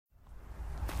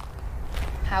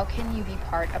How can you be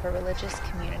part of a religious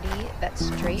community that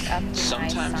straight up denies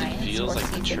Sometimes science it feels or like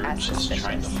the sees it as church is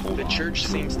trying to suspicious? hold The on church to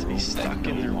seems to be stuck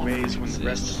in their ways when the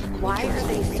rest of the culture Why are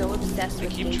they so obsessed They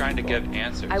with keep gay trying to people? give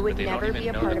answers, I would but they never don't be even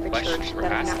a know part the of a questions church we're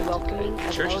that is asking not welcoming today.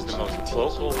 of Church is the most LGBT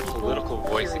vocal people, political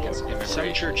voice period. against immigration.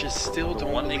 Some churches still The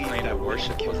don't one they believe claim that to women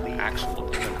worship can was an lead. actual Do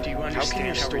you immigrant.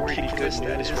 understand how ridiculous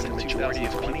that is when the majority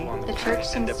of people on The church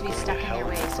seems to be stuck in their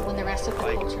ways when the rest of the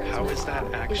culture is how moving is that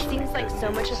on. It actually seems like good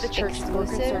so much of the news? church is more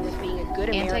concerned with being a good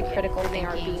American Anti-critical than they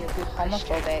are thinking, being a good Christian.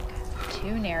 homophobic,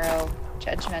 too narrow,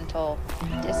 judgmental,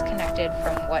 disconnected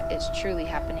from what is truly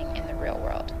happening in the real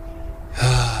world.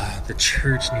 The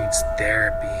church needs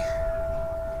therapy.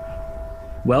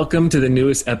 Welcome to the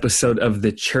newest episode of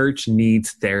The Church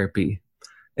Needs Therapy.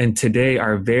 And today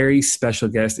our very special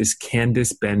guest is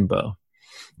Candice Benbow.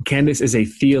 Candice is a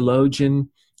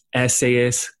theologian,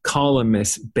 essayist,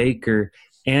 columnist, baker,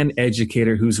 and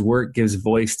educator whose work gives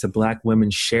voice to Black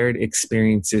women's shared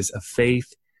experiences of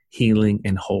faith, healing,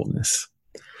 and wholeness.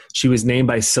 She was named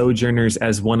by Sojourners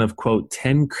as one of, quote,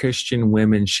 10 Christian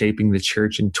women shaping the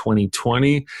church in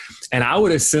 2020. And I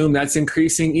would assume that's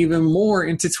increasing even more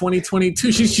into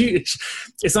 2022.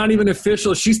 It's not even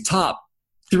official. She's top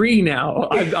 3 now.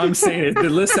 I'm saying it. The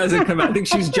list hasn't come out. I think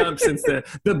she's jumped since the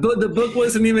book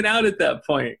wasn't even out at that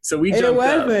point. So we jumped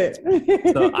up.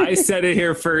 So I said it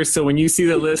here first. So when you see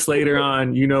the list later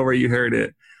on, you know where you heard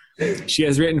it. She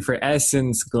has written for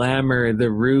Essence, Glamour,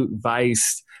 The Root,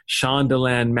 Vice,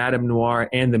 Shondaland, Madame Noir,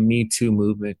 and the Me Too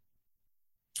movement.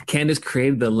 Candice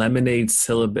created the Lemonade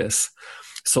Syllabus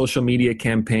social media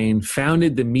campaign,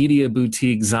 founded the media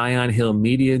boutique Zion Hill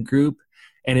Media Group,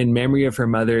 and in memory of her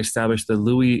mother established the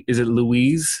Louise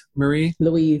Marie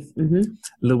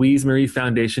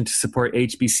Foundation to support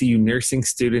HBCU nursing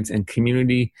students and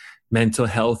community mental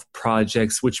health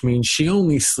projects, which means she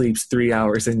only sleeps 3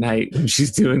 hours a night when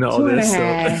she's doing all this.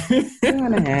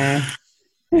 2.5.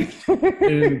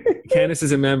 And Candice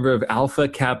is a member of Alpha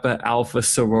Kappa Alpha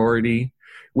sorority,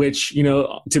 which,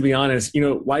 to be honest,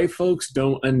 white folks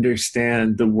don't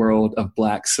understand the world of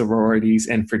Black sororities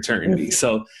and fraternities.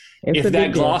 So if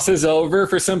that glosses over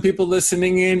for some people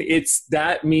listening in,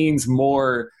 that means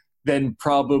more than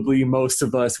probably most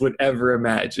of us would ever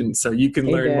imagine. So you can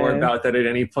learn more about that at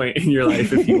any point in your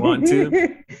life if you want to.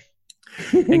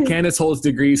 And Candice holds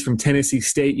degrees from Tennessee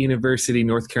State University,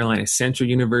 North Carolina Central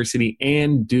University,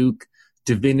 and Duke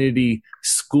Divinity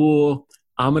School.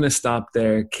 I'm going to stop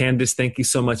there. Candice, thank you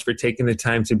so much for taking the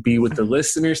time to be with the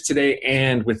listeners today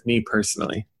and with me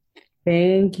personally.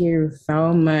 Thank you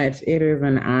so much. It is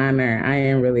an honor. I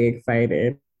am really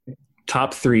excited.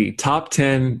 Top 10, top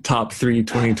 3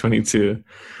 2022.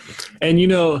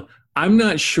 And I'm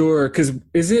not sure, because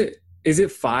is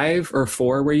it 5 or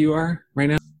 4 where you are right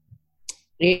now?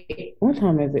 What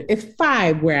time is it? It's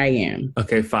 5 where I am.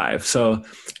 Okay, 5. So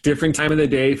different time of the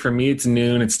day. For me, it's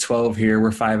noon. It's 12 here.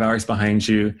 We're 5 hours behind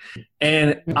you.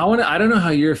 And I don't know how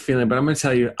you're feeling, but I'm going to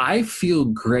tell you, I feel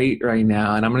great right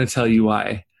now. And I'm going to tell you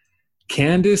why.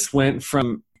 Candice went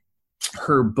from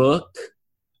her book,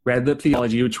 Lip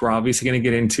Theology, which we're obviously going to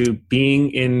get into,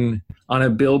 being on a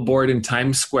billboard in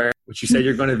Times Square, which you said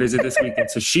you're going to visit this weekend.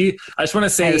 So I just want to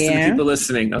say this to the people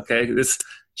listening, okay?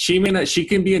 She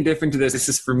can be indifferent to this. This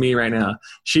is for me right now.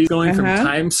 She's going from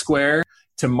Times Square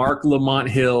to Mark Lamont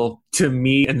Hill to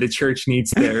me and the church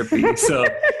needs therapy. So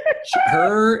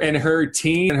her and her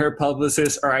team and her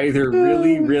publicist are either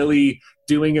really, really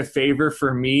doing a favor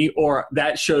for me, or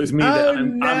that shows me that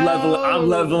I'm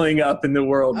leveling up in the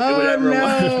world.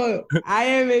 I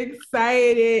am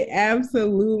excited.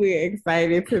 Absolutely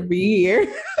excited to be here.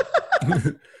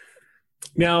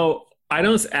 Now, I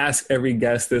don't ask every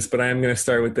guest this, but I am going to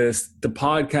start with this. The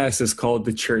podcast is called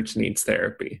The Church Needs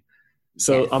Therapy.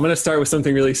 So I'm going to start with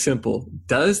something really simple.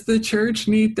 Does the church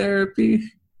need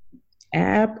therapy?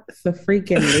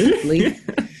 Abso-freaking-lutely.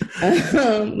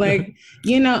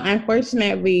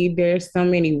 Unfortunately, there's so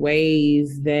many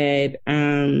ways that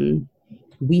that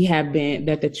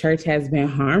the church has been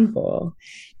harmful.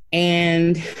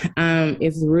 And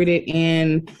it's rooted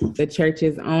in the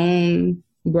church's own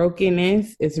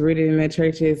brokenness. It's rooted in the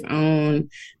church's own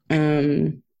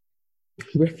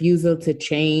refusal to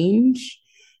change,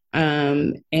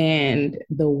 and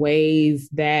the ways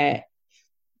that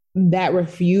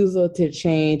refusal to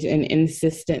change and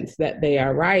insistence that they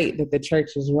are right, that the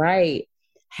church is right,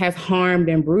 has harmed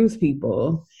and bruised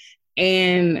people.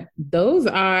 And those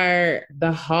are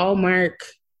the hallmark,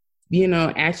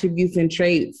 attributes and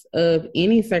traits of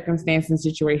any circumstance and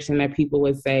situation that people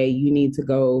would say you need to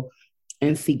go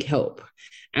and seek help.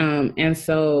 And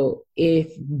so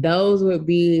if those would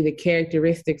be the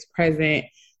characteristics present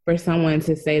for someone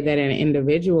to say that an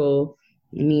individual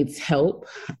needs help,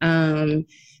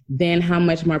 then how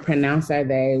much more pronounced are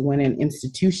they when an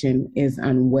institution is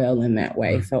unwell in that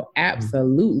way? So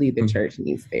absolutely the church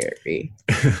needs therapy.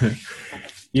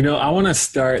 I want to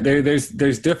start there.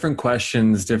 There's different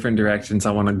questions, different directions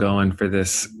I want to go in for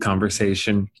this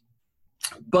conversation.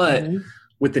 But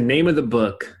with the name of the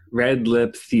book, Red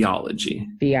Lip Theology.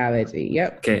 Theology,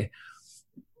 yep. Okay.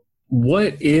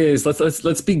 What is,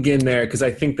 let's begin there, because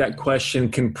I think that question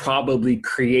can probably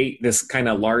create this kind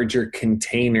of larger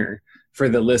container for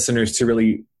the listeners to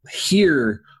really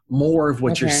hear more of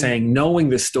what you're saying, knowing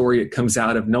the story it comes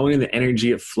out of, knowing the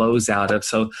energy it flows out of.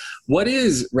 So what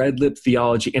is Red Lip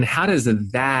Theology, and how does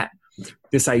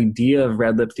this idea of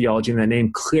Red Lip Theology and that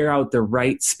name clear out the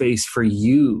right space for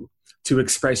you to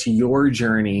express your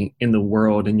journey in the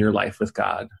world and your life with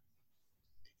God?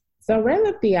 So Red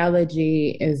Lip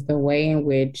Theology is the way in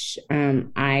which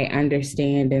I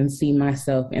understand and see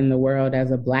myself in the world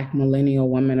as a Black millennial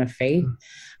woman of faith.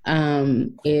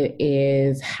 It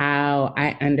is how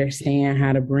I understand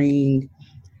how to bring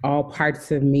all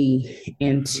parts of me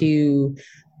into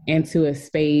a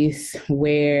space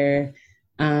where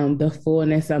the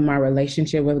fullness of my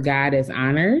relationship with God is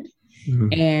honored.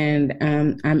 And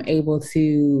I'm able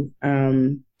to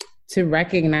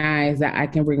recognize that I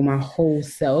can bring my whole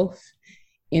self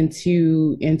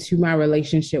into my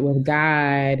relationship with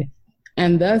God,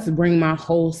 and thus bring my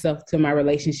whole self to my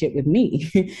relationship with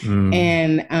me.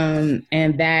 And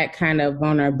that kind of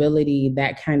vulnerability,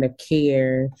 that kind of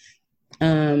care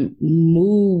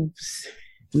moves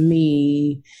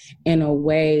me in a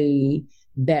way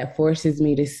that forces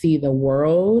me to see the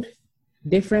world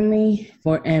differently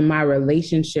and my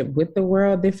relationship with the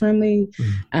world differently,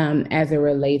 as it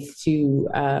relates to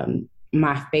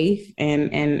my faith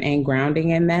and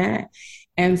grounding in that.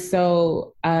 And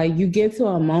so you get to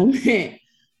a moment,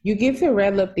 you get to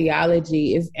Red Lip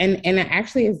Theology and it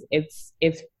actually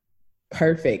it's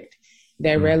perfect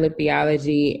that Red Lip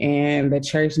Theology and the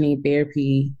church needs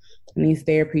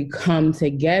therapy come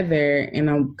together in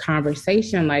a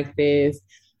conversation like this,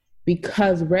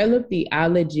 because Red Lip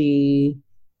Theology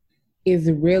is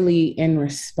really in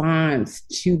response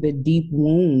to the deep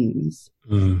wounds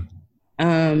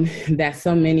that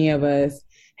so many of us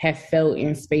have felt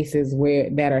in spaces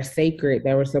that are sacred,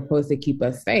 that were supposed to keep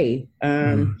us safe.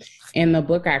 In the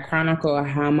book, I chronicle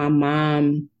how my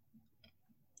mom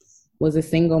was a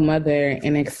single mother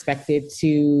and expected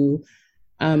to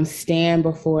stand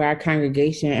before our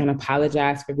congregation and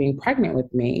apologize for being pregnant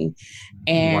with me.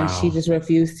 And she just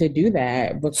refused to do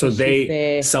that. So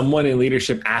someone in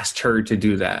leadership asked her to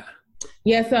do that.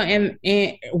 Yeah. So, and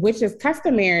which is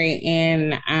customary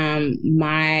in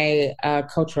my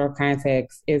cultural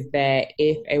context, is that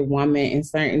if a woman in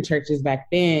certain churches back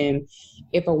then,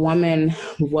 if a woman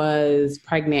was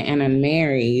pregnant and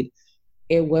unmarried,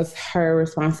 it was her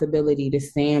responsibility to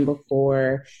stand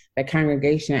before the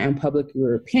congregation and publicly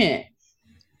repent.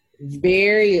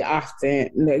 Very often,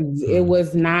 it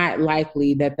was not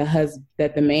likely that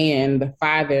the man, the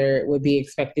father, would be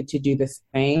expected to do the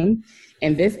same.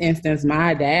 In this instance,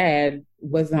 my dad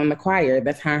was on the choir.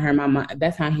 That's how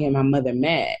he and my mother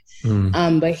met.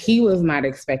 But he was not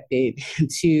expected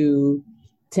to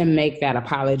make that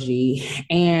apology,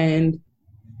 and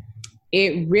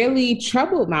it really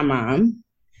troubled my mom.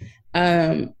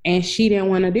 And she didn't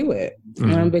want to do it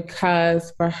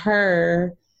because for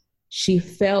her, she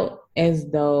felt as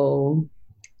though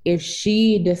if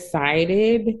she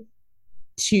decided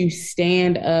to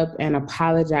stand up and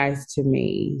apologize to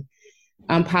me,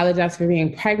 apologize for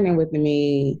being pregnant with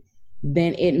me,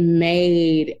 then it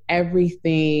made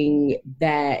everything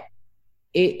that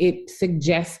it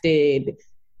suggested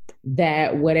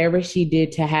that whatever she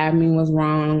did to have me was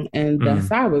wrong, and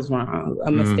thus I was wrong,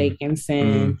 a mistaken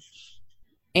sin.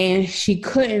 And she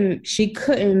couldn't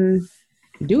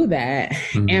do that.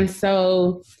 And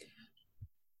so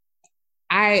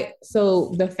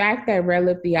the fact that Red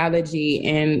Lip Theology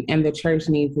and the church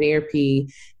needs therapy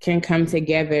can come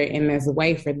together in this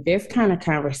way for this kind of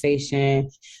conversation,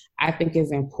 I think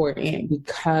is important,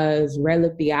 because Red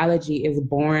Lip Theology is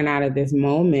born out of this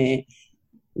moment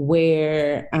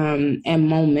where, and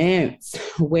moments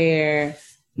where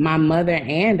my mother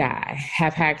and I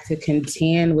have had to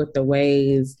contend with the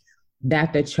ways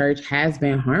that the church has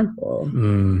been harmful.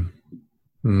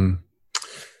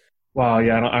 Wow.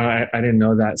 Yeah. I didn't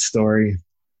know that story.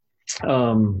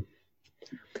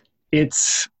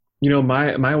 It's,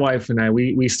 my wife and I,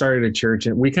 we started a church,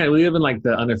 and we live in like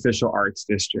the unofficial arts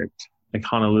district, like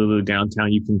Honolulu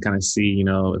downtown. You can kind of see,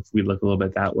 if we look a little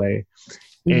bit that way.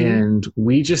 And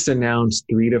we just announced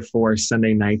 3 to 4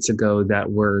 Sunday nights ago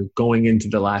that we're going into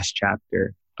the last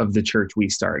chapter of the church we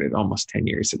started almost 10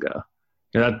 years ago.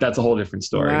 That's a whole different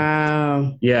story.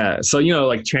 Wow. Yeah. So,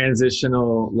 like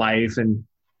transitional life. And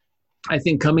I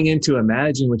think coming into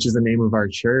Imagine, which is the name of our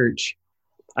church,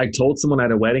 I told someone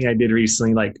at a wedding I did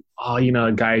recently, like, oh,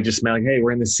 a guy I just met, like, hey,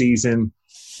 we're in the season.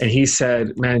 And he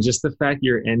said, man, just the fact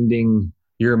you're ending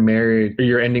your marriage, or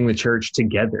you're ending the church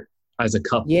together as a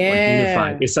couple, like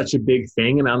unified, is such a big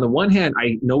thing. And on the one hand,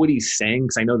 I know what he's saying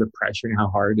because I know the pressure and how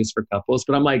hard it is for couples,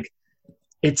 but I'm like,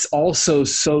 it's also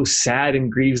so sad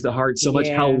and grieves the heart so much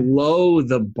how low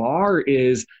the bar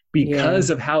is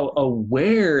because of how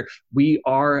aware we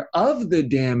are of the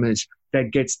damage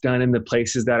that gets done in the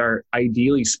places that are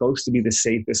ideally supposed to be the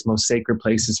safest, most sacred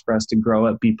places for us to grow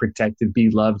up, be protected, be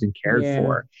loved and cared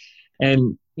for.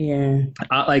 And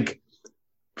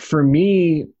for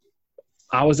me,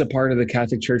 I was a part of the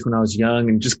Catholic Church when I was young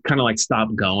and just kind of like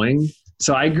stopped going.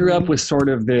 So I grew up with sort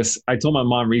of this, I told my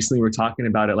mom recently, we were talking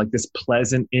about it, like this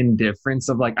pleasant indifference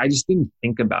of like, I just didn't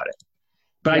think about it.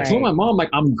 But I told my mom, like,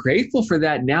 I'm grateful for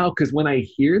that now, because when I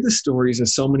hear the stories of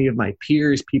so many of my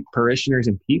peers, parishioners,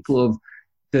 and people of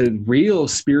the real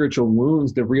spiritual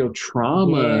wounds, the real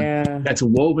trauma that's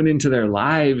woven into their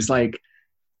lives, like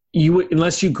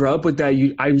unless you grow up with that,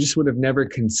 I just would have never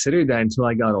considered that until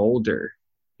I got older,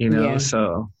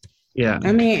 So, yeah.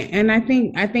 I mean, and I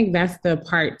think that's the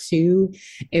part too,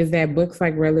 is that books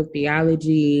like Lip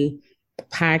Theology,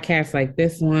 podcasts like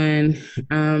this one,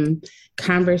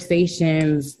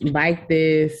 conversations like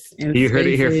this. And you heard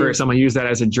it here first. I'm going to use that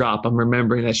as a drop. I'm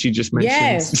remembering that she just mentioned.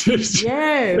 Yes.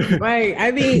 Like,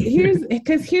 I mean, here's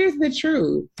the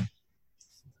truth.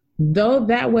 Though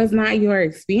that was not your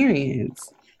experience,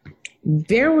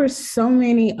 there were so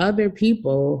many other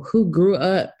people who grew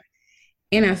up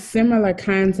in a similar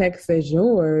context as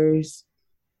yours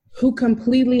who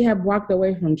completely have walked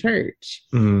away from church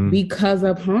because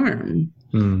of harm,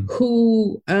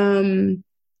 who, and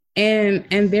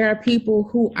there are people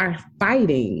who are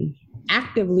fighting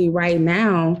actively right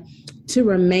now to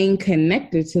remain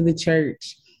connected to the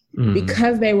church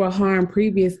because they were harmed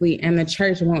previously and the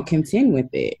church won't contend with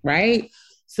it, right?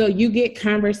 So you get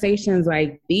conversations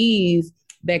like these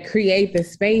that create the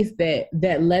space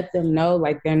that let them know,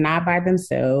 like, they're not by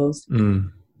themselves.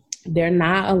 They're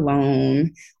not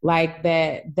alone, like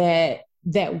that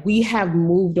we have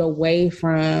moved away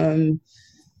from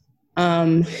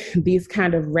these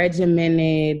kind of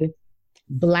regimented,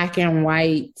 black and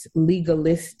white,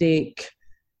 legalistic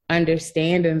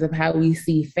understandings of how we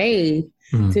see faith,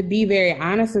 to be very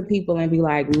honest with people and be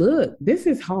like, look, this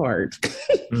is hard.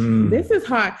 This is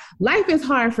hard. Life is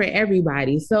hard for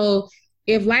everybody. So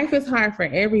if life is hard for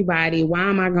everybody, why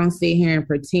am I going to sit here and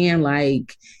pretend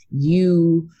like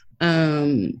your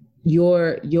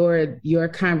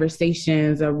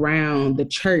conversations around the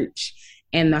church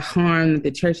and the harm that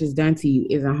the church has done to you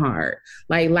isn't hard?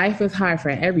 Like, life is hard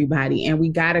for everybody, and we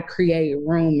got to create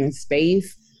room and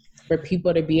space for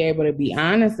people to be able to be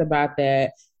honest about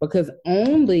that, because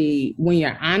only when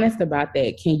you're honest about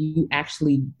that can you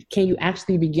actually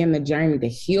begin the journey to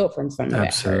heal from some of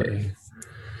that hurt.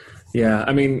 Yeah,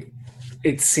 I mean,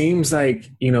 it seems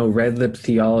like, Red Lip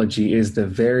Theology is the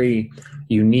very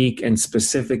unique and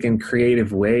specific and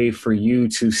creative way for you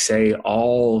to say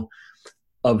all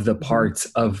of the parts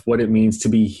of what it means to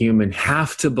be human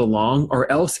have to belong,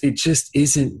 or else it just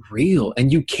isn't real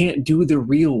and you can't do the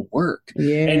real work.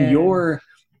 And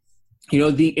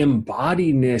the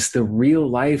embodiedness, the real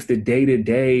life, the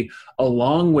day-to-day,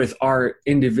 along with our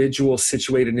individual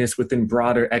situatedness within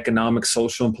broader economic,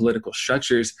 social, and political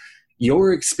structures,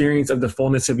 your experience of the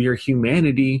fullness of your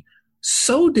humanity,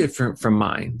 so different from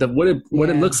mine. What it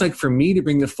looks like for me to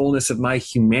bring the fullness of my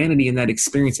humanity and that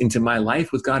experience into my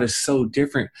life with God is so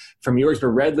different from yours. But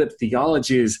Red Lip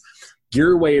Theology is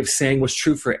your way of saying what's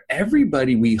true for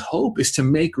everybody, we hope, is to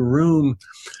make room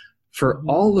for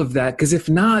all of that. Because if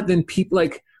not, then people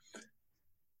are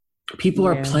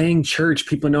playing church.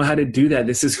 People know how to do that.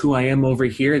 This is who I am over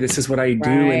here. This is what I do.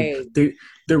 And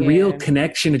the real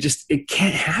connection, it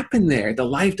can't happen there. The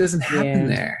life doesn't happen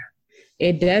there.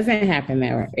 It doesn't happen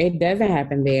there. It doesn't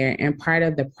happen there. And part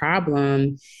of the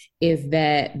problem is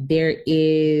that there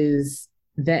is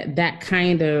that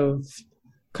kind of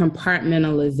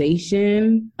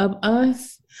compartmentalization of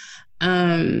us.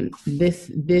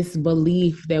 This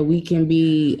belief that we can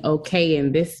be okay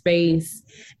in this space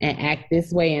and act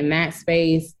this way in that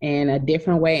space and a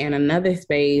different way in another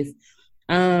space.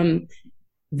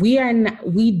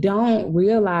 We don't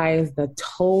realize the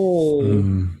toll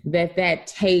that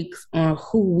takes on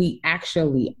who we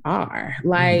actually are.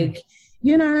 Like,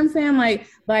 you know what I'm saying? Like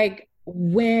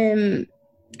when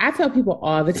I tell people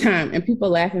all the time, and people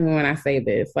laugh at me when I say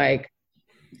this, like,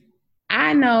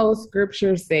 I know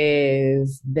scripture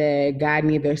says that God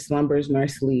neither slumbers nor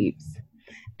sleeps.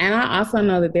 And I also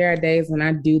know that there are days when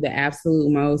I do the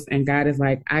absolute most and God is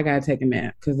like, I got to take a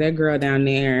nap because that girl down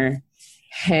there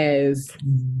has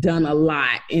done a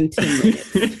lot in 10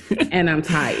 minutes and I'm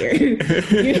tired,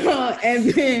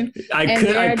 and then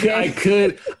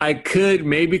I could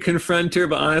maybe confront her,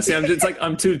 but honestly,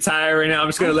 I'm too tired right now. I'm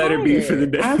just going to let her be for the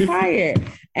day. I'm tired.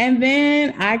 And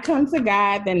then I come to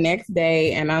God the next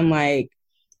day and I'm like,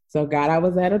 so God, I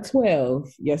was at a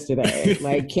 12 yesterday.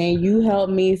 Like, can you help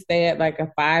me stay at like a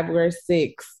 5 or a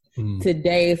 6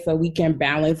 today so we can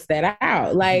balance that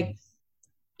out? Like,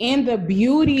 in the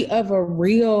beauty of a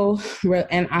real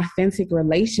and authentic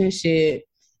relationship,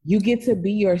 you get to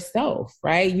be yourself,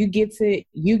 right? You get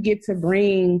to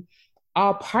bring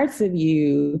all parts of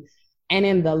you, and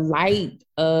in the light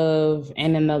of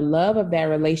and in the love of that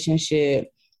relationship,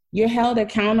 you're held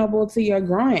accountable to your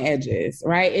growing edges,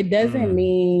 right? It doesn't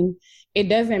mean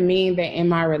that in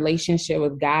my relationship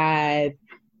with God,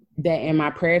 that in my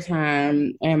prayer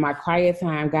time and my quiet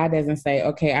time, God doesn't say,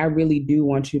 okay, I really do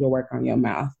want you to work on your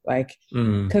mouth. Like,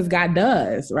 cause God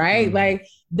does, right? Like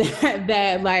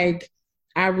that, like,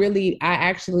 I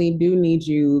actually do need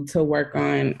you to work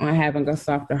on having a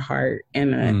softer heart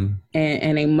and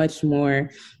a much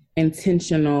more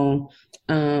intentional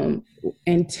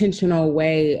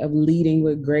way of leading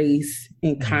with grace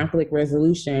and conflict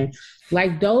resolution.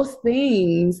 Like, those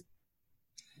things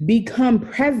become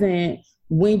present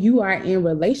when you are in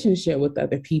relationship with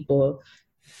other people.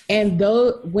 And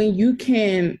when you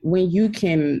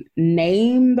can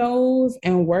name those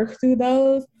and work through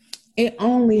those, it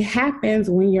only happens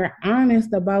when you're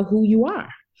honest about who you are.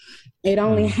 It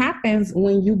only happens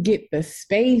when you get the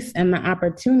space and the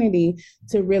opportunity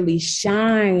to really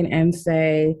shine and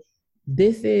say,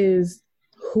 this is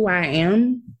who I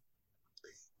am.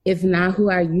 It's not who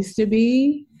I used to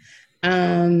be.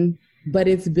 But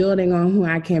it's building on who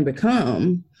I can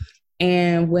become.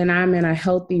 And when I'm in a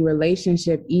healthy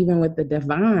relationship, even with the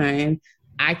divine,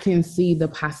 I can see the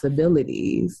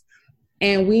possibilities.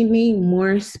 And we need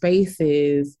more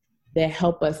spaces that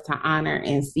help us to honor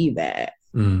and see that.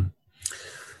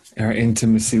 Our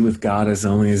intimacy with God is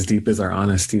only as deep as our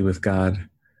honesty with God.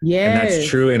 Yes. And that's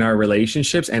true in our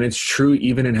relationships. And it's true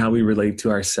even in how we relate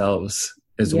to ourselves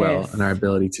as well, and our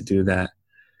ability to do that.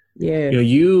 Yeah.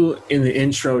 You in the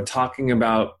intro talking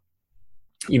about,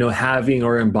 having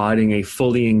or embodying a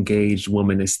fully engaged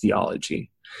womanist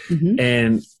theology.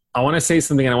 And I want to say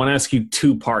something, and I want to ask you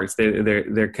 2 parts.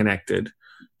 They're connected.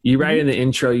 You write in the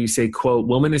intro, you say, quote,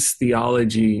 womanist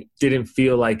theology didn't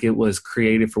feel like it was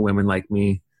created for women like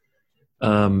me.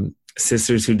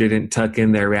 Sisters who didn't tuck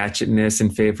in their ratchetness in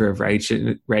favor of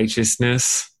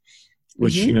righteousness,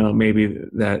 which, maybe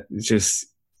that's just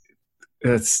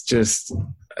it's just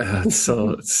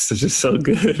so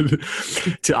good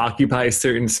to occupy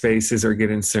certain spaces or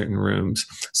get in certain rooms.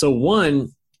 So one,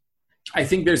 I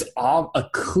think there's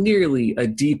clearly a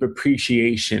deep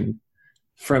appreciation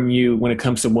from you when it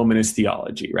comes to womanist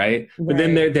theology, right? But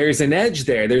then there's an edge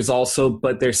there. There's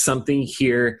something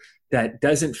here that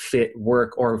doesn't fit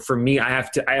work, or for me, I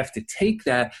have to take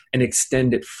that and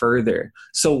extend it further.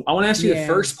 So I want to ask you the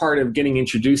first part of getting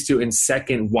introduced to, and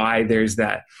second, why there's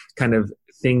that kind of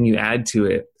thing you add to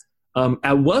it.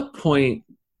 At what point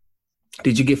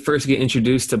did you first get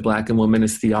introduced to Black and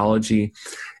womanist theology?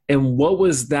 And what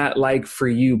was that like for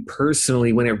you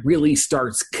personally when it really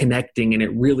starts connecting and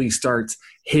it really starts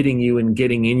hitting you and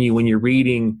getting in you when you're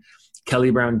reading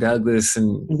Kelly Brown Douglas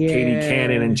and Katie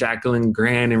Cannon and Jacqueline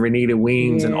Grant and Renita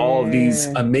Weems and all of these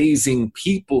amazing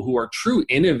people who are true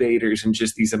innovators and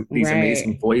just these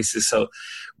amazing voices. So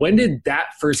when did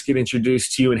that first get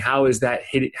introduced to you, and how was that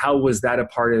a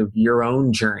part of your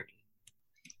own journey?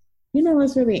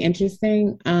 What's really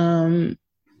interesting? So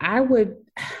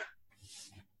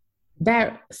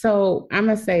I'm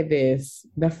gonna say this.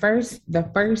 The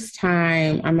first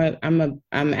time I'm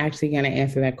actually gonna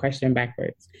answer that question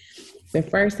backwards. The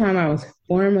first time I was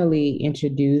formally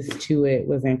introduced to it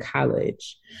was in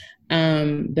college.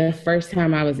 The first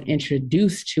time I was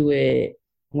introduced to it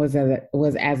was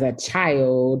as a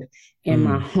child in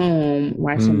my home,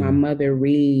 watching my mother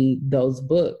read those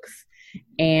books,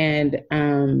 and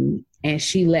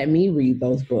she let me read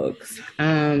those books.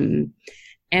 And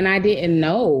I didn't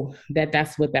know that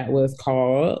that's what that was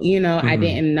called. I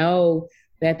didn't know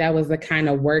that was the kind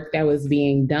of work that was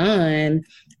being done.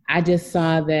 I just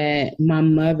saw that my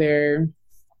mother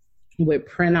would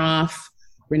print off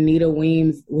Renita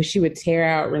Weems, where she would tear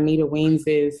out Renita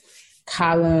Weems's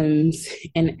columns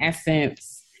in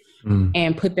Essence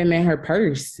and put them in her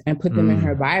purse and put them in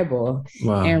her Bible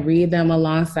and read them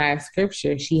alongside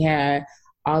scripture. She had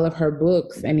all of her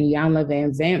books and Iyanla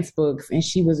Van Zant's books, and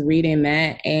she was reading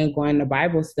that and going to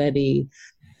Bible study.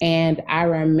 And I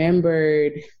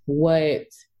remembered what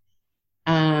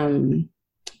that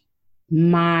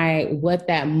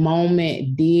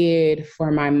moment did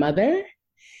for my mother.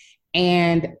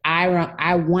 And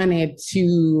I wanted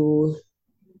to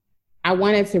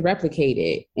replicate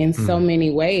it in so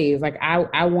many ways. Like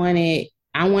I wanted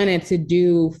to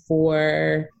do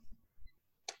for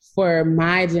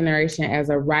my generation as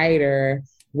a writer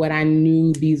what I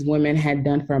knew these women had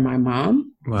done for my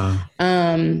mom. Wow.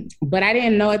 But I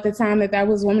didn't know at the time that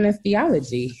was womanist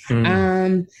theology.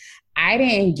 I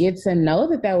didn't get to know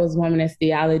that was womanist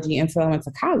theology until I went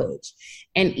to college.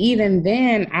 And even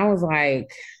then I was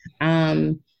like,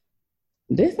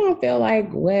 this don't feel like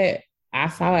what I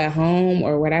saw at home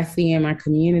or what I see in my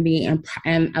community.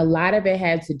 And a lot of it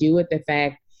had to do with the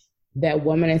fact that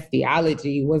womanist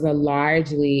theology was a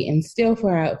largely, and still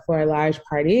for a large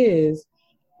part is,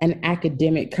 an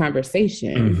academic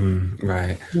conversation,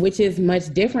 right? Which is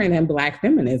much different than Black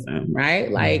feminism, right?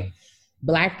 Like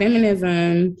Black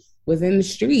feminism was in the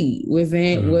street, was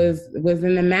in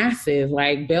the masses.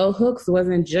 Like Bell Hooks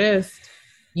wasn't just,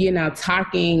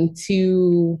 talking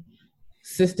to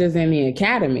sisters in the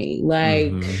academy.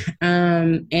 Like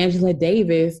Angela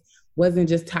Davis wasn't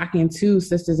just talking to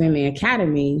sisters in the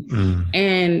academy,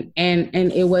 and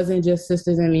it wasn't just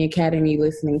sisters in the academy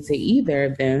listening to either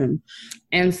of them.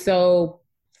 And so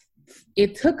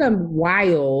it took a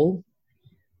while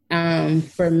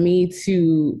for me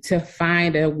to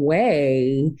find a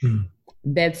way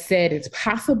that said it's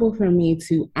possible for me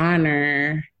to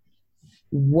honor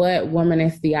what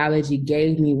womanist theology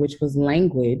gave me, which was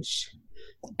language,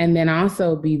 and then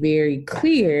also be very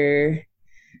clear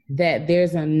that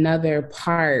there's another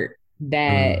part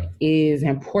that is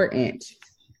important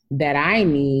that I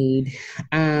need,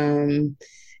 and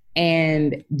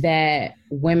that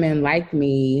women like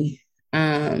me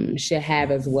should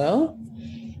have as well.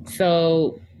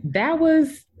 So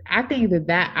I think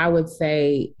that I would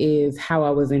say is how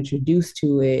I was introduced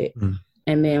to it,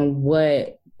 and then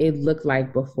what it looked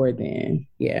like before then.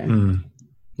 Yeah.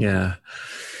 Yeah.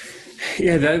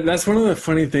 Yeah, that's one of the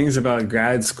funny things about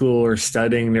grad school or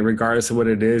studying, that regardless of what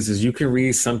it is you can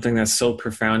read something that's so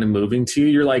profound and moving to you.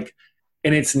 You're like,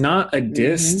 and it's not a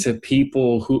diss to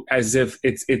people who, as if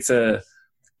it's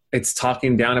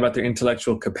talking down about their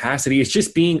intellectual capacity. It's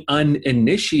just being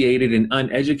uninitiated and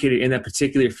uneducated in that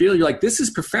particular field. You're like, this is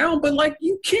profound, but like,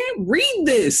 you can't read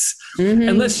this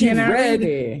unless you've read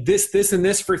this, and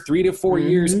this for 3 to 4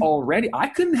 years already. I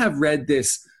couldn't have read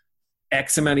this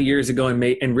X amount of years ago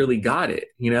and really got it,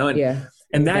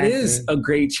 and that is a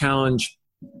great challenge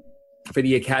for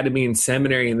the academy and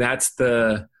seminary. And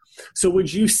so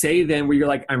would you say then, where you're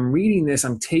like, I'm reading this,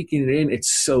 I'm taking it in,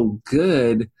 it's so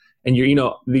good, and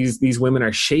these women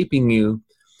are shaping you,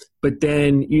 but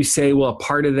then you say, well, a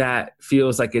part of that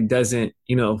feels like it doesn't,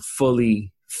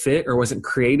 fully fit or wasn't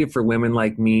created for women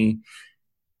like me.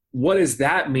 What does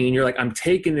that mean? You're like, I'm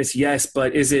taking this, yes,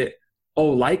 but is it,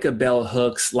 like a Bell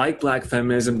Hooks, like Black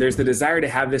feminism, there's the desire to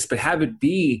have this, but have it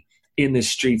be in the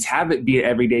streets, have it be an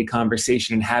everyday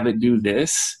conversation, and have it do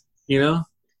this, Yeah,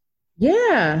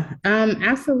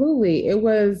 absolutely. It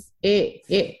was,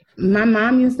 my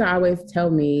mom used to always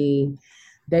tell me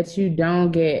that you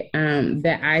don't get,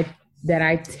 that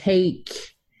I take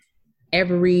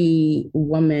every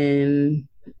woman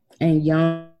and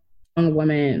young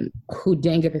woman who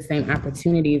didn't get the same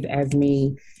opportunities as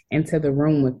me into the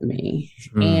room with me.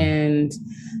 And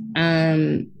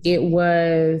it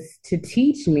was to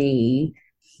teach me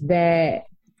that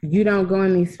you don't go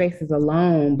in these spaces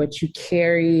alone, but you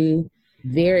carry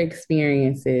their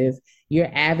experiences.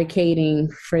 You're advocating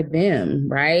for them,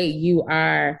 right? You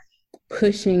are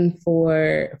pushing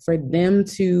for them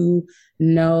to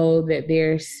know that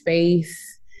there's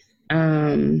space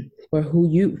for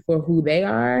who they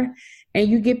are. And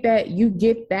you get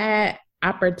that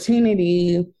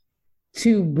opportunity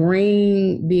to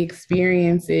bring the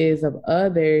experiences of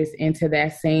others into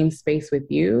that same space with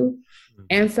you.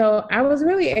 And so I was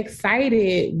really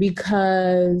excited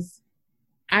because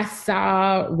I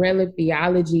saw Lip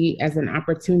Theology as an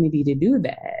opportunity to do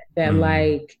that.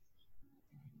 Like,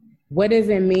 what does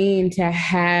it mean to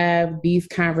have these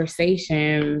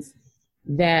conversations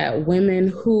that women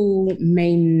who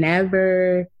may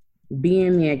never be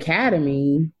in the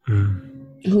academy,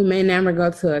 who may never go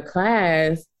to a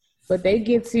class, but they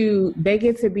get to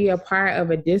be a part of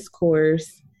a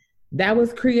discourse that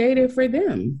was created for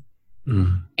them.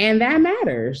 And that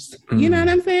matters. You know what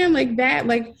I'm saying? Like that,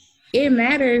 like it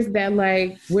matters that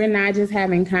like we're not just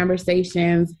having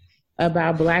conversations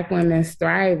about Black women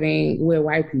thriving with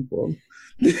white people.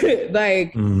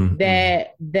 like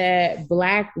that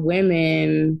Black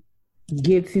women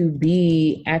get to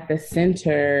be at the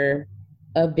center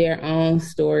of their own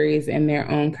stories and their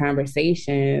own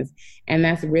conversations. And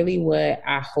that's really what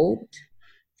I hoped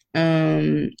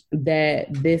that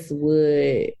this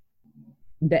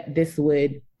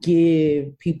would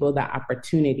give people the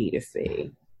opportunity to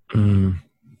see.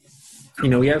 You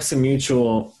know, we have some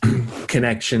mutual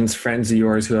connections, friends of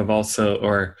yours who have also,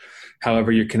 or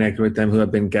however you're connected with them, who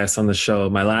have been guests on the show.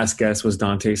 My last guest was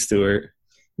Dante Stewart.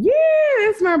 Yeah,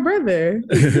 that's my brother.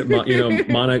 You know,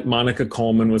 Monica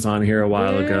Coleman was on here a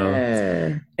while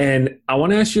ago. And I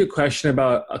want to ask you a question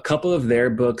about a couple of their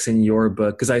books and your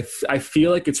book, because I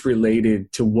feel like it's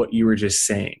related to what you were just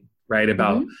saying, right?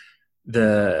 About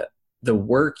the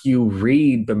work you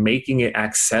read, but making it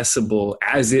accessible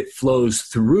as it flows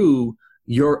through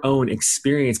your own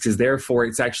experience, because therefore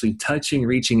it's actually touching,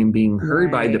 reaching, and being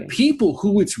heard by the people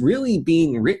who it's really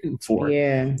being written for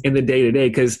in the day-to-day.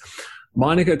 Because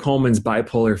Monica Coleman's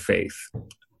Bipolar Faith,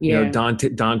 you know,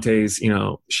 Dante's, you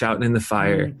know, Shouting in the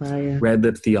Fire, read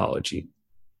Lip Theology.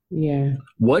 Yeah.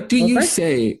 What do you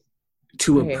say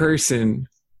to a person,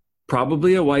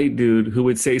 probably a white dude, who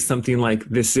would say something like,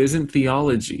 this isn't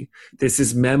theology, this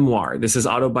is memoir, this is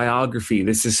autobiography,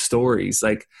 this is stories?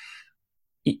 Like,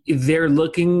 they're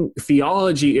looking,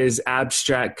 theology is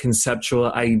abstract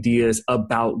conceptual ideas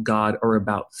about God or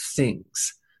about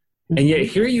things. And yet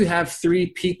here you have three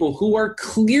people who are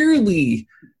clearly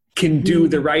can do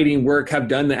the writing work, have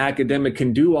done the academic,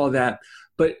 can do all that.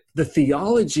 But the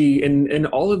theology, and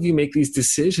all of you make these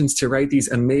decisions to write these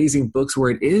amazing books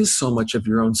where it is so much of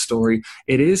your own story.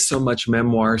 It is so much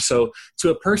memoir. So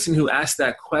to a person who asked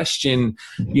that question,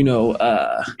 you know,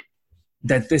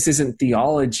 that this isn't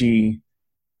theology,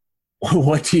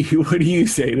 what do you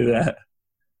say to that?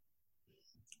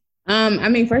 I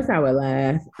mean, first I would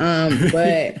laugh,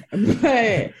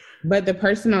 but the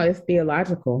personal is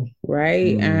theological,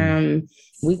 right?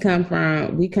 We come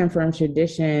from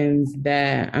traditions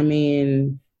that, I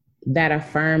mean, that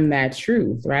affirm that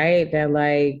truth, right? That,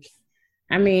 like,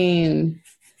 I mean,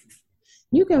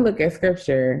 you can look at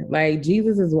scripture, like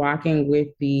Jesus is walking with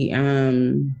the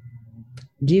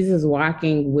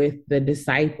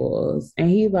disciples, and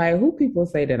he's like, who people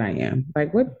say that I am?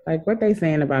 Like what they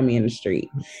saying about me in the street?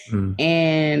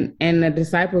 And the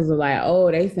disciples are like, oh,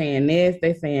 they saying this,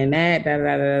 they saying that, da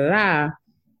da da da da.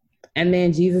 And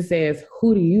then Jesus says,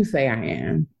 who do you say I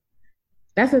am?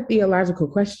 That's a theological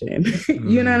question.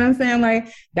 You know what I'm saying?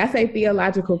 Like, that's a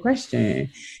theological question.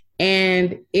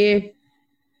 And if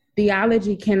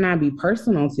theology cannot be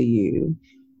personal to you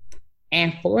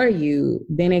and for you,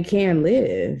 then it can't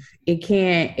live. It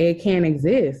can't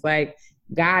exist. Like,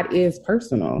 God is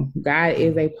personal. God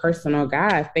is a personal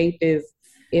God. Faith is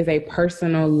a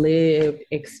personal lived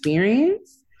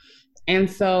experience. And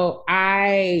so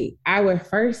I would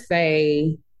first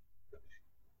say,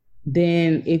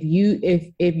 then if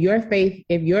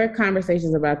your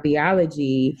conversations about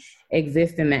theology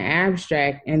exist in the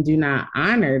abstract and do not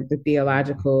honor the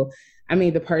theological, I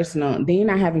mean, the personal, then you're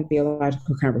not having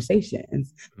theological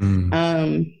conversations.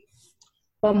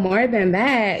 But more than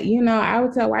that, you know, I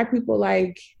would tell white people,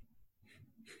 like,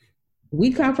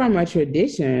 we come from a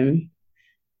tradition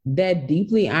that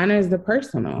deeply honors the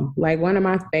personal. Like, one of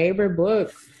my favorite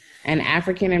books, An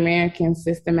African American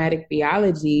Systematic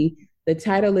Theology, the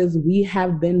title is "We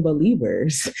Have Been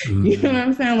Believers." You know what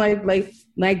I'm saying?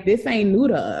 Like this ain't new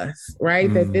to us,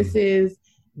 right? That this is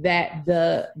it's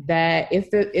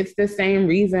the same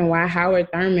reason why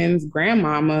Howard Thurman's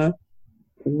grandmama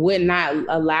would not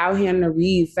allow him to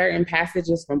read certain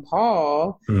passages from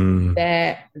Paul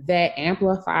that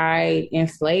amplified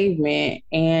enslavement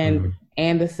and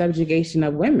the subjugation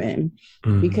of women,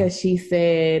 because she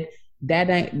said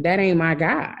that ain't my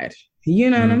God.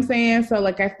 You know what I'm saying? So,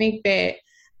 like, I think that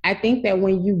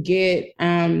when you get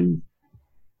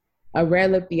a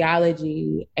Red Lip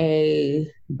Theology, a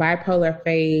Bipolar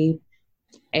Faith,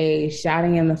 a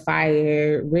Shouting in the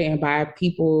Fire, written by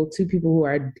two people who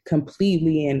are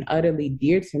completely and utterly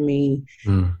dear to me,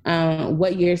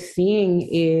 what you're seeing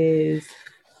is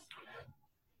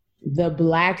the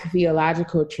Black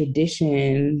theological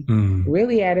tradition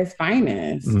really at its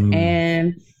finest,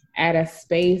 and at a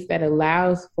space that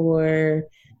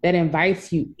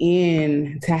invites you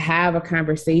in to have a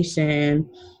conversation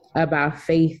about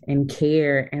faith and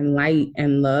care and light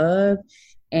and love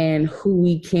and who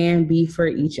we can be for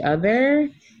each other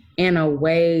in a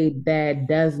way that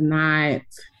does not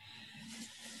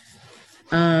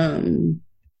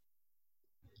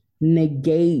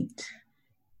negate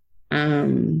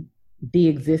the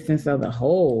existence of the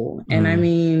whole. And I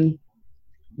mean,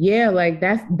 Yeah, like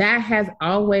that has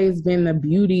always been the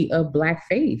beauty of Black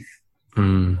faith.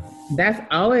 Mm. That's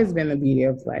always been the beauty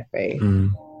of Black faith.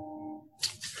 Mm.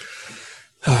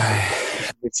 All right.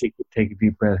 Let's take a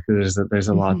deep breath, because there's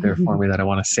a lot there for me that I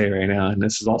want to say right now. And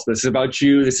this is about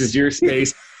you. This is your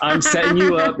space. I'm setting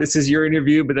you up. This is your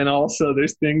interview. But then also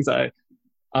there's things I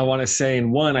want to say.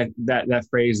 And one, that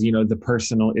phrase, you know, the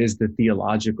personal is the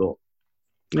theological.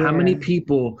 Yeah. How many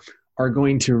people are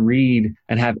going to read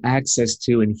and have access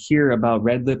to and hear about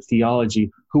Red Lip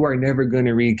Theology who are never going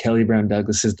to read Kelly Brown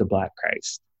Douglas's The Black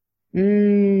Christ? How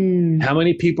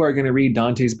many people are going to read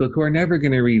Dante's book who are never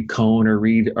going to read Cone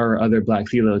or other Black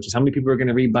theologians? How many people are going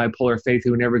to read Bipolar Faith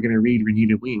who are never going to read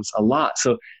Renewed Wings? A lot.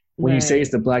 So when you say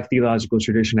it's the Black theological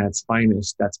tradition at its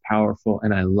finest, that's powerful,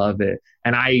 and I love it.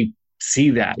 And I see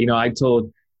that. You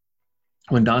know,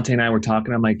 when Dante and I were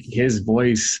talking, I'm like, his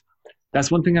voice,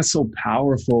 that's one thing that's so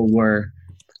powerful, where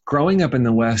growing up in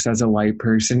the West as a white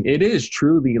person, it is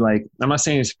truly like, I'm not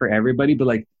saying it's for everybody, but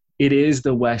like, it is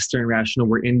the Western rational.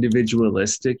 We're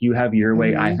individualistic. You have your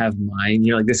way, I have mine.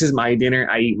 You know, like, this is my dinner.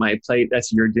 I eat my plate.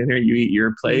 That's your dinner. You eat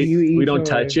your plate. We don't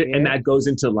touch it. Yeah. And that goes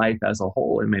into life as a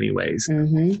whole in many ways.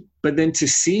 But then to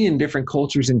see in different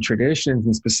cultures and traditions,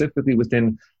 and specifically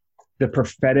within the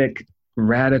prophetic,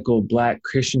 radical Black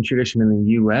Christian tradition in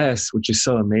the US, which is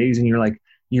so amazing. You're like,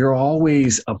 you're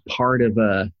always a part of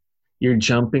you're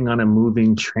jumping on a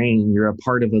moving train. You're a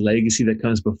part of a legacy that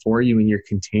comes before you, and you're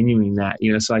continuing that,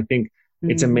 you know? So I think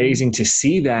it's amazing to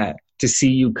see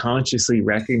you consciously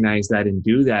recognize that and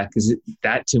do that, because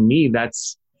that, to me,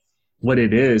 that's what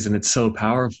it is. And it's so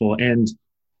powerful. And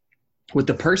with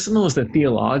the personal is the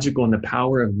theological, and the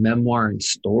power of memoir and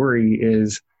story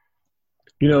is,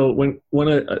 you know,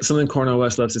 something Cornel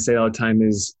West loves to say all the time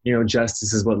is, you know,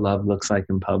 justice is what love looks like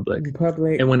in public.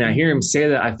 And when I hear him say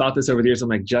that, I thought this over the years. I'm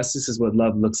like, justice is what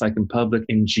love looks like in public,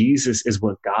 and Jesus is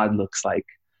what God looks like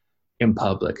in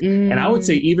public. And I would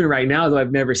say, even right now, though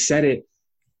I've never said it,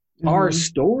 our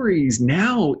stories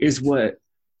now is what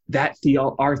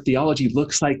our theology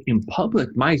looks like in public.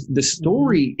 The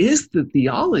story is the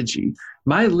theology.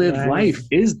 My lived life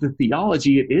is the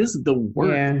theology. It is the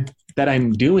work that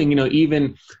I'm doing. You know,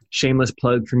 even shameless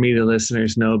plug for me, the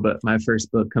listeners know, but my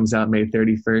first book comes out May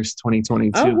 31st,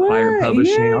 2022, Choir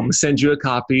Publishing. I'm going to send you a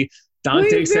copy.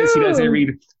 Dante says he doesn't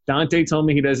read. Dante told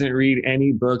me he doesn't read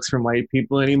any books from white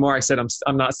people anymore. I said,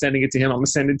 I'm not sending it to him. I'm going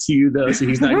to send it to you, though. So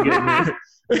he's not getting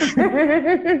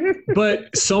it.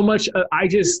 But so much,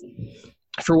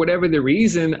 for whatever the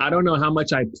reason, I don't know how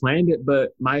much I planned it,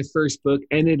 but my first book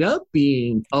ended up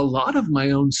being a lot of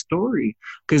my own story,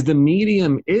 because the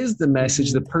medium is the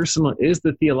message, the personal is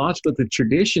the theological, the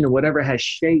tradition, and whatever has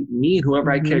shaped me and whoever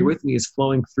I carry with me is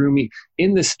flowing through me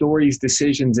in the stories,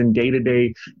 decisions, and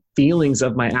day-to-day feelings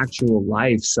of my actual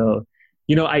life. So,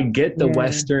 you know, I get the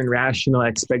Western rational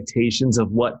expectations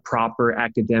of what proper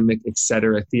academic,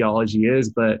 etc. theology is,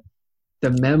 but the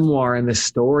memoir and the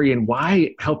story, and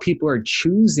how people are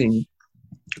choosing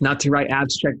not to write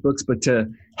abstract books, but to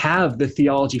have the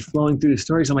theology flowing through the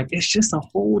stories. I'm like, it's just a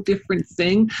whole different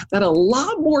thing that a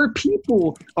lot more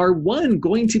people are, one,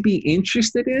 going to be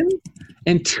interested in,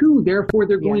 and two, therefore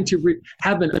they're going to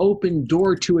have an open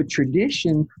door to a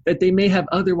tradition that they may have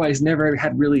otherwise never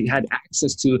really had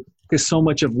access to, because so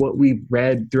much of what we've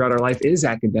read throughout our life is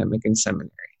academic and seminary.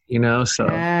 You know, so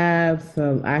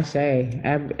absolutely.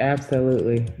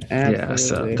 Yeah,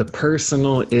 so the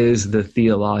personal is the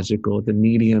theological, the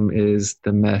medium is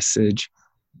the message.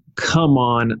 Come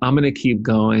on, I'm going to keep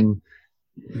going.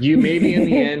 Maybe in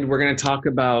the end, we're going to talk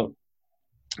about,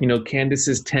 you know,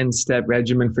 Candice's 10-step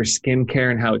regimen for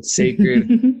skincare and how it's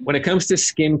sacred. When it comes to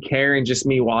skincare and just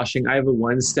me washing, I have a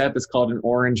 1-step. It's called an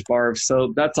orange bar of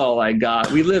soap. That's all I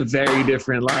got. We live very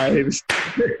different lives.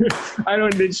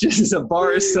 It's just a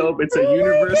bar of soap. It's a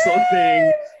universal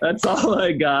thing. That's all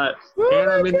I got.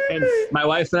 And my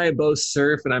wife and I both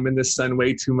surf, and I'm in the sun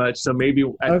way too much. So maybe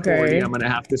at 40, I'm going to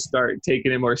have to start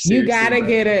taking it more seriously.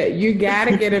 You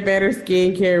gotta get a better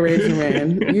skincare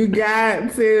regimen. You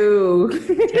got to.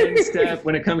 10-step.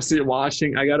 When it comes to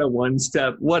washing, I got a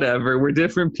 1-step. Whatever. We're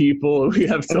different people. We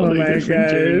have totally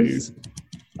different journeys.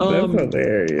 That's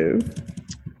hilarious.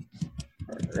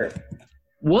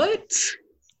 What?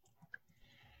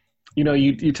 You know,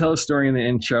 you tell a story in the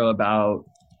intro about,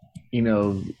 you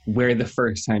know, where the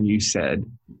first time you said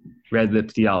Red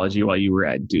Lip Theology while you were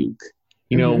at Duke.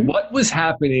 You know, what was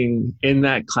happening in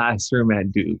that classroom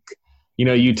at Duke? You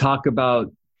know, you talk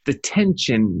about the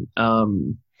tension.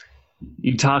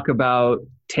 You talk about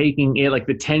taking it, like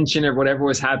the tension of whatever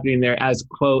was happening there as,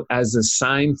 quote, as a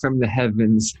sign from the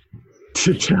heavens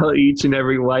to tell each and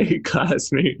every white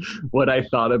classmate what I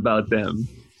thought about them.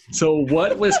 So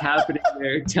what was happening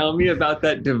there? Tell me about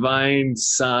that divine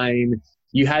sign.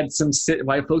 You had some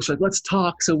white folks like, let's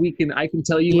talk so I can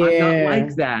tell you I'm not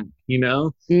like that, you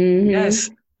know? Mm-hmm. Yes,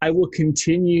 I will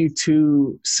continue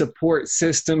to support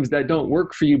systems that don't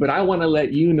work for you, but I want to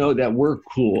let you know that we're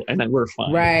cool and that we're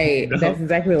fine. Right. You know? That's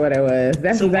exactly what it was.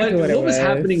 What was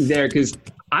happening there? Because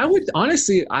I would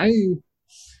honestly,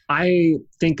 I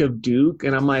think of Duke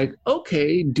and I'm like,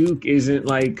 okay, Duke isn't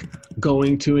like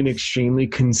going to an extremely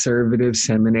conservative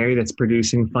seminary that's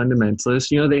producing fundamentalists.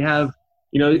 You know, they have,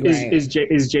 you know, right. is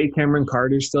J. Cameron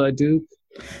Carter still at Duke?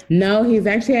 No, he's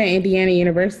actually at Indiana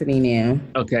University now.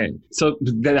 Okay. So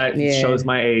that shows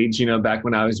my age, you know, back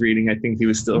when I was reading, I think he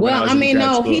was still, well, I mean,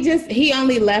 no, he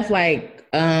only left like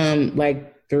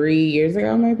 3 years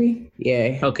ago, maybe.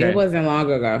 Yeah. Okay. It wasn't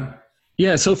long ago.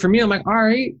 Yeah. So for me, I'm like, all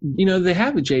right, you know, they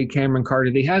have a J. Cameron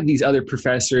Carter. They have these other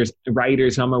professors,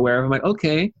 writers I'm aware of. I'm like,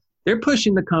 okay, they're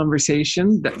pushing the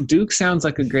conversation. Duke sounds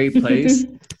like a great place.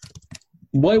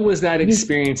 What was that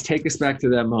experience? Take us back to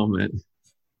that moment.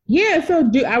 Yeah, so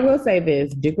I will say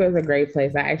this. Duke was a great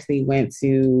place. I actually went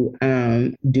to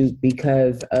Duke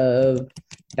because of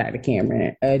Dr.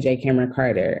 Cameron, J. Cameron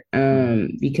Carter,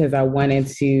 because I wanted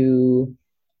to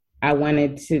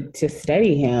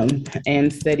study him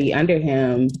and study under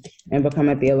him and become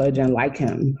a theologian like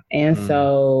him. And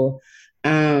so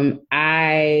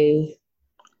I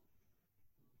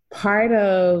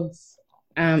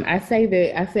say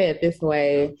it this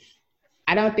way.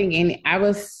 I don't think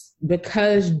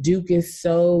because Duke is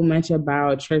so much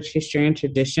about church history and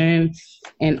tradition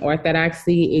and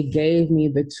orthodoxy, it gave me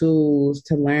the tools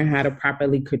to learn how to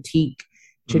properly critique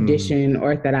tradition,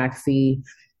 orthodoxy.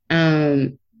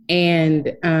 And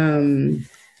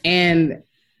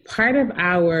part of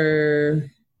our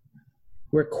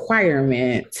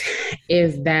requirement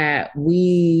is that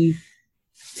we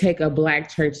take a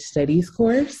Black church studies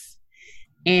course.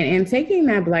 And in taking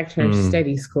that Black church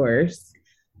studies course,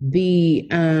 we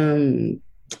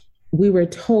were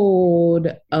told,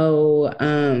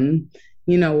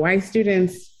 you know, white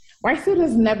students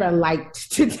never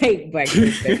liked to take Black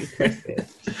church studies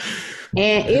courses.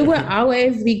 And it would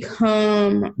always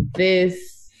become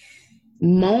this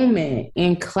moment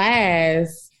in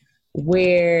class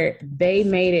where they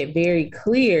made it very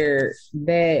clear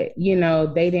that, you know,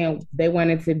 they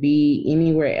wanted to be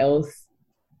anywhere else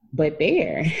but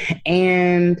there.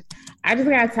 And I just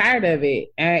got tired of it.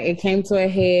 It came to a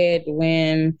head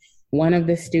when one of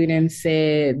the students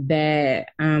said that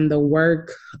the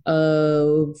work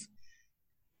of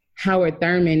Howard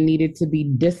Thurman needed to be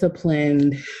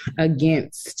disciplined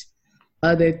against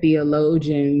other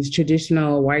theologians,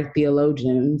 traditional white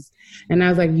theologians. And I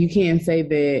was like, you can't say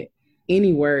that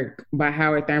any work by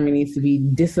Howard Thurman needs to be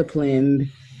disciplined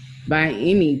by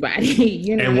anybody.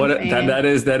 You know, and that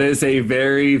is a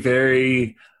very,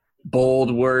 very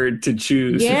bold word to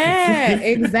choose. Yeah,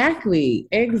 exactly.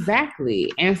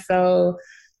 And so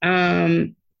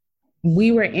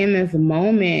we were in this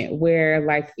moment where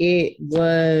like it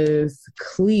was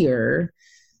clear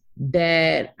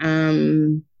that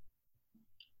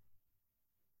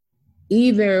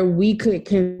either we could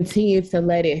continue to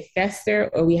let it fester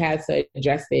or we had to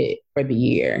address it for the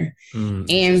year.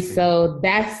 And so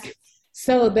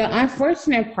the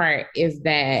unfortunate part is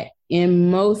that in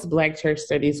most Black church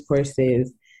studies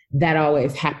courses, that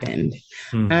always happened.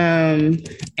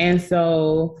 And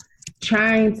so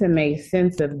trying to make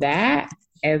sense of that,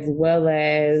 as well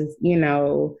as, you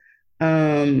know,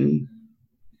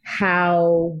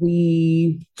 how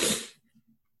we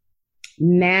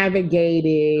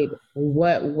navigated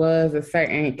what was a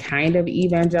certain kind of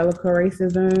evangelical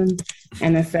racism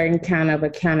and a certain kind of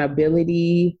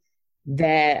accountability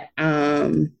that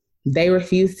they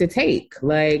refused to take.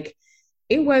 Like,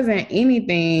 it wasn't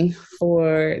anything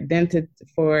for them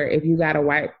if you held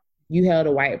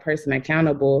a white person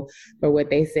accountable for what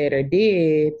they said or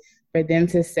did, for them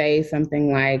to say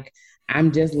something like,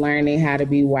 I'm just learning how to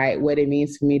be white, what it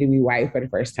means for me to be white for the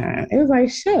first time. It was like,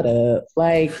 shut up.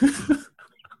 Like,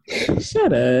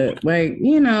 shut up. Like,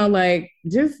 you know, like,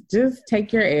 just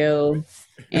take your L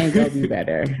and go be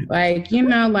better. Like, you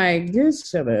know, like, just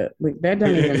shut up. Like, that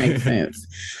doesn't even make sense.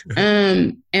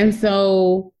 And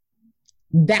so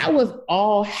that was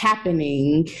all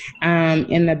happening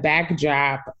in the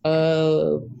backdrop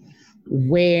of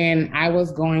when I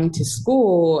was going to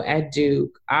school at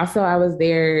Duke. Also, I was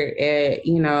there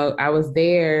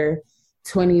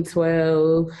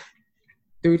 2012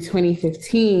 through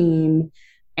 2015.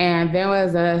 And there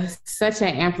was such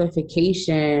an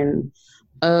amplification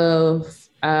of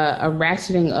a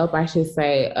ratcheting up, I should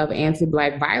say, of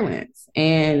anti-Black violence.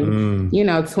 And,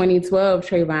 2012,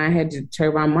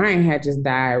 Trayvon Martin had just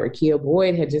died, Rakia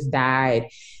Boyd had just died.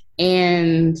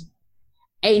 And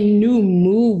a new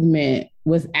movement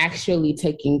was actually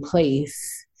taking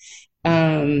place.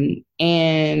 And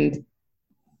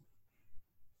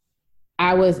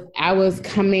I was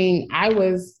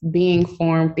being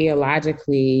formed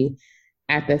theologically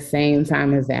at the same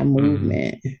time as that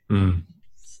movement.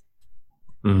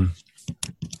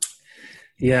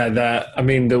 Yeah,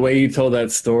 the way you told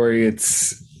that story,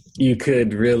 you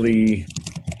could really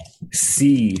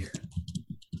see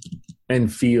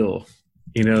and feel,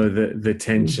 the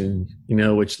tension,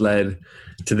 which led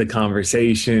to the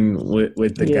conversation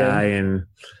with the guy. And,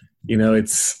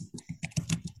 it's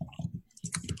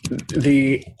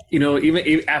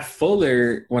even at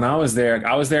Fuller, when I was there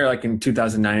like in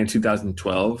 2009 and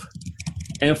 2012.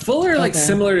 And Fuller, like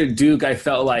similar to Duke, I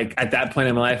felt like at that point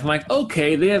in my life, I'm like,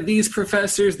 okay, they have these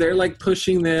professors, they're like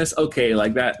pushing this. Okay,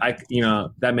 like that,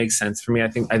 that makes sense for me. I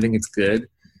think it's good.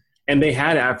 And they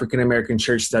had African-American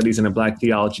church studies in a Black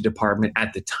theology department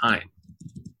at the time.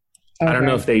 Okay. I don't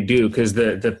know if they do, because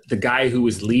the guy who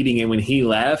was leading it when he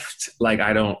left, like,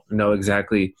 I don't know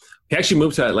exactly. He actually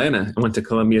moved to Atlanta and went to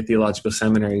Columbia Theological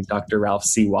Seminary, Dr. Ralph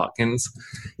C. Watkins.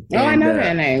 I know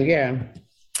that name, yeah.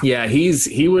 Yeah,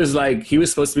 he was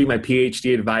supposed to be my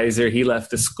PhD advisor. He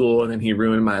left the school and then he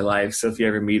ruined my life. So if you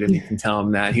ever meet him, you can tell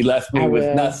him that. He left me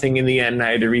with nothing in the end, and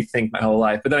I had to rethink my whole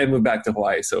life. But then I moved back to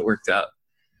Hawaii, so it worked out.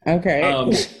 Okay.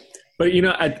 But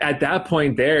at that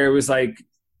point there, it was like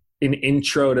an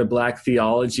intro to Black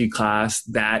theology class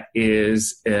that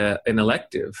is an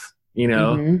elective,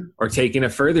 or taking a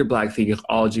further Black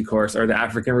theology course, or the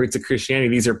African roots of Christianity.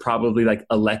 These are probably like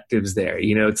electives there.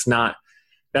 It's not.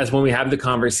 That's when we have the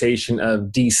conversation of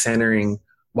decentering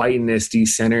whiteness,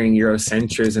 decentering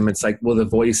Eurocentrism. It's like, well, the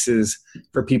voices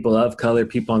for people of color,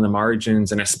 people on the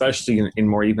margins, and especially in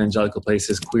more evangelical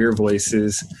places, queer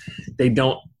voices, they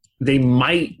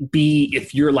might be,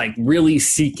 if you're like really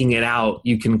seeking it out,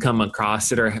 you can come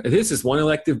across it. Or this is one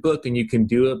elective book and you can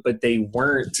do it, but they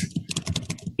weren't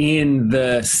in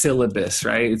the syllabus,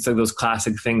 right? It's like those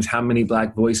classic things. How many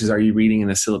Black voices are you reading in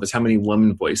the syllabus? How many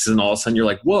women voices? And all of a sudden you're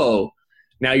like, whoa.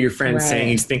 Now your friend's saying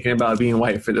he's thinking about being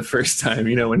white for the first time,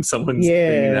 when someone's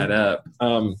bringing that up.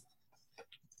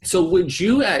 So would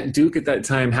you at Duke at that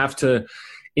time have to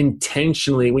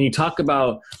intentionally, when you talk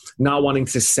about not wanting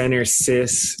to center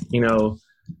cis,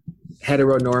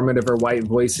 heteronormative or white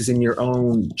voices in your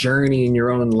own journey, in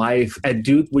your own life at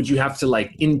Duke, would you have to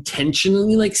like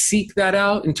intentionally like seek that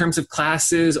out in terms of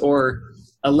classes or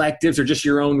electives or just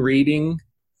your own reading?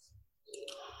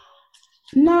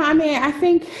 No, I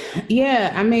think,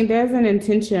 there's an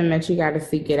intention that you got to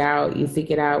seek it out. You seek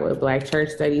it out with Black church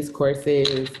studies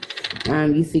courses.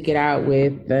 You seek it out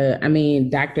with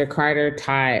Dr. Carter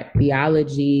taught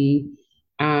theology.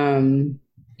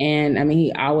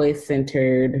 He always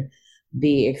centered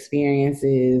the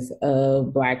experiences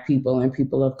of Black people and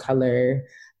people of color.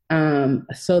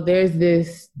 So there's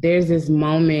this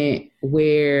moment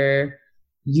where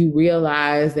you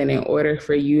realize that in order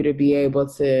for you to be able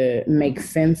to make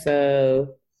sense of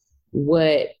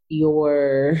what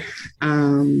your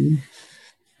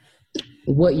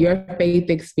faith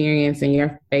experience and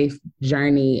your faith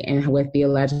journey and what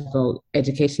theological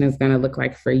education is going to look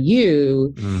like for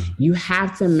you, you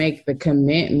have to make the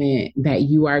commitment that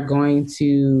you are going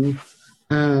to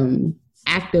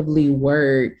actively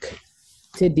work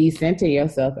to decenter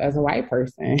yourself as a white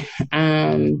person.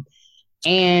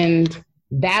 And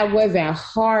that wasn't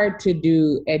hard to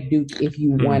do at Duke if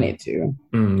you wanted to.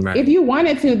 Right. If you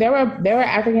wanted to, there were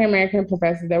African American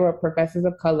professors, there were professors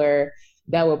of color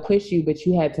that would push you, but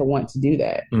you had to want to do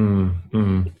that.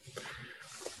 When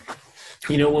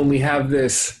we have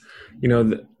this,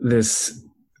 this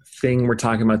thing we're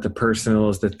talking about, the personal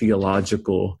is the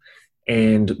theological,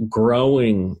 and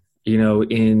growing,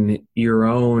 in your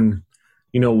own,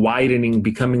 widening,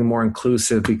 becoming more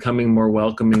inclusive, becoming more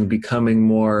welcoming, becoming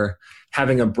more,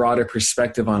 having a broader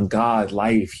perspective on God,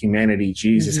 life, humanity,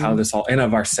 Jesus, how this all, and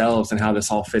of ourselves and how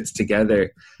this all fits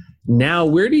together. Now,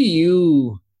 where do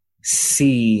you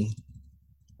see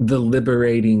the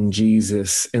liberating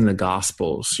Jesus in the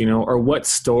Gospels, or what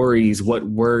stories, what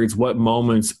words, what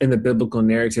moments in the biblical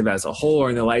narrative as a whole or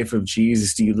in the life of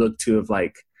Jesus do you look to of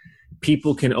like,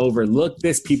 people can overlook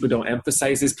this, people don't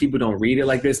emphasize this, people don't read it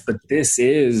like this, but this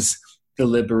is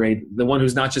the one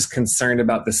who's not just concerned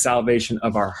about the salvation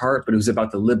of our heart, but who's about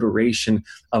the liberation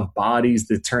of bodies,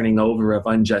 the turning over of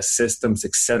unjust systems,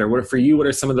 etc. What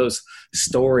are some of those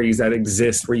stories that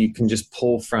exist where you can just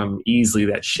pull from easily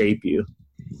that shape you?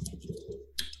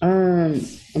 I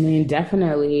mean,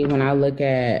 definitely when I look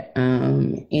at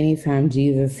anytime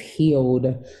Jesus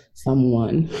healed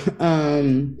someone,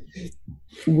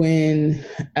 when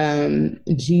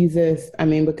Jesus, I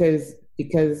mean, because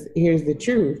here's the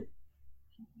truth.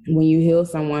 When you heal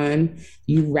someone,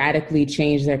 you radically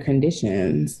change their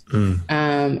conditions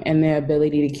and their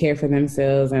ability to care for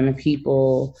themselves and the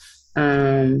people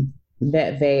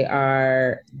that they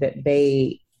are,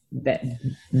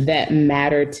 that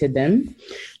matter to them,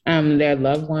 their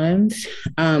loved ones.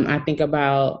 I think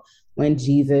about when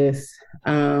Jesus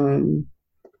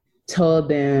told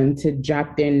them to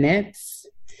drop their nets.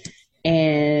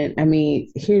 And I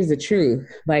mean, here's the truth.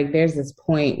 Like, there's this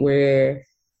point where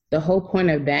the whole point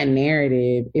of that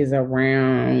narrative is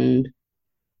around,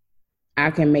 I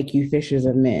can make you fishers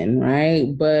of men, right?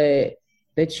 But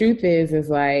the truth is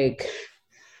like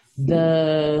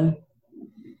the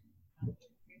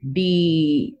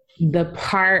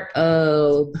part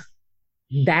of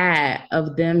that,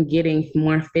 of them getting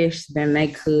more fish than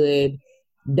they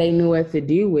knew what to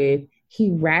do with, he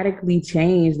radically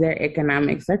changed their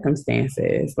economic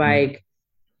circumstances. Like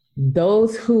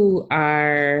those who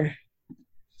are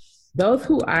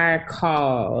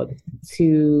called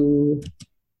to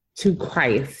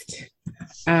Christ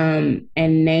and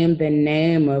name the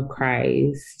name of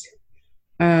Christ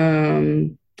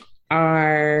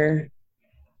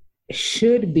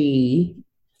should be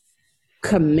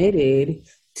committed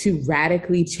to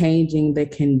radically changing the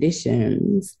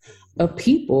conditions of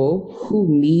people who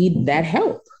need that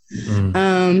help.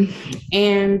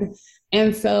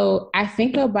 And so I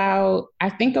think about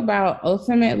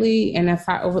ultimately, and I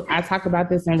talk about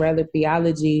this in Lip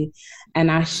Theology,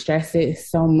 and I stress it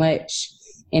so much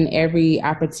in every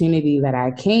opportunity that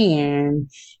I can,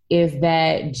 is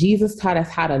that Jesus taught us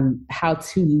how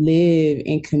to live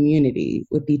in community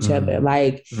with each other.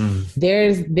 Like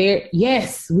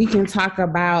yes, we can talk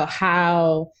about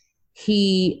how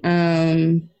he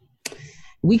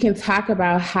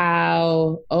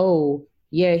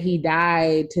he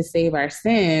died to save our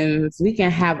sins. We can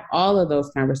have all of those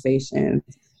conversations.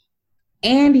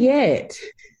 And yet,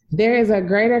 there is a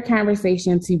greater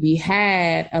conversation to be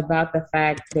had about the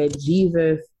fact that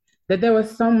there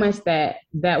was so much that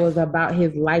was about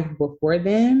his life before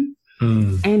then.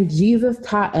 And Jesus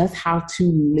taught us how to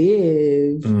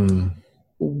live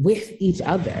with each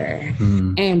other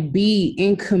and be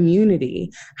in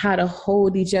community, how to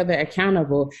hold each other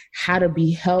accountable, how to be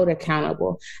held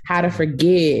accountable, how to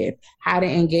forgive, how to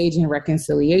engage in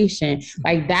reconciliation.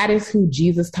 Like, that is who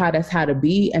Jesus taught us how to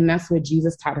be, and that's what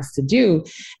Jesus taught us to do.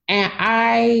 And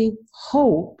I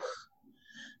hope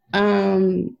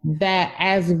that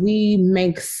as we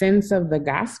make sense of the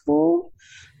gospel,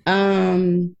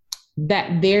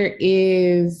 that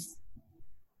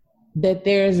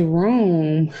there's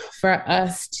room for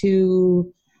us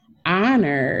to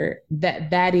honor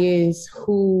that is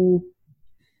who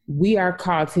we are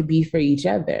called to be for each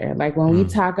other. Like, when we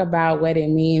talk about what it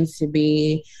means to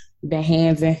be the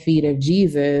hands and feet of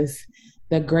Jesus,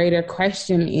 the greater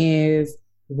question is,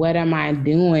 what am I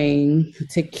doing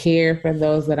to care for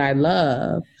those that I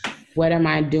love? What am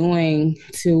I doing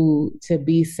to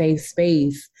be safe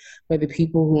space for the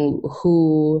people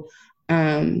who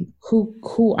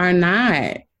are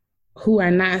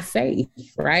not safe,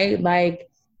 right? Like,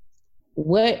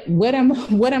 what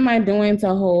am I doing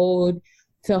to hold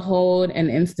an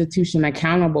institution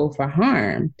accountable for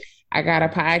harm? I got a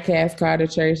podcast called The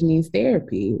Church Needs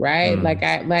Therapy, right?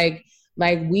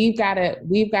 Like we've got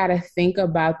to think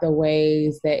about the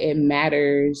ways that it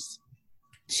matters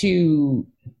to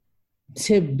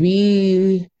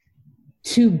be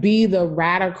the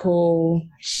radical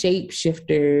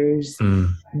shapeshifters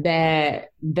that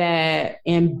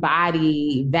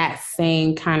embody that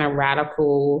same kind of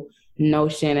radical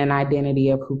notion and identity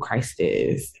of who Christ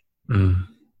is.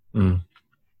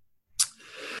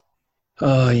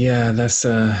 Oh yeah, that's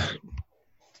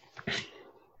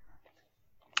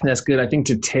good. I think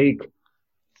to take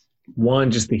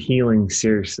just the healing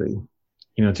seriously,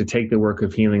 to take the work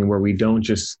of healing where we don't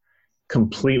just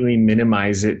completely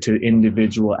minimize it to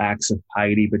individual acts of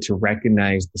piety, but to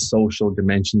recognize the social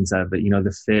dimensions of it,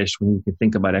 the fish, when you can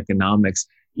think about economics,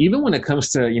 even when it comes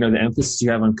to, the emphasis you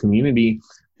have on community,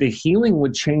 the healing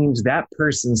would change that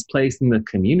person's place in the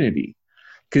community.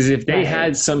 Because if they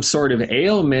had some sort of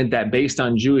ailment that based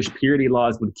on Jewish purity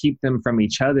laws would keep them from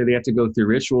each other, they have to go through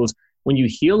rituals. When you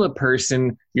heal a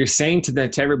person, you're saying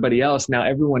to everybody else, now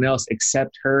everyone else,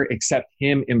 accept her, accept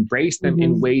him, embrace them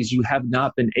in ways you have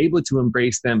not been able to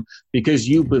embrace them because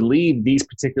you believe these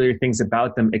particular things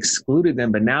about them excluded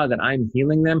them. But now that I'm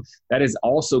healing them, that is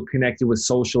also connected with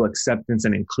social acceptance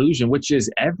and inclusion, which is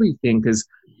everything. Because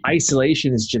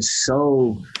isolation is just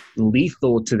so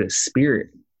lethal to the spirit,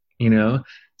 you know?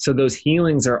 So those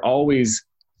healings are always,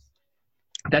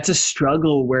 that's a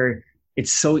struggle where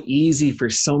it's so easy for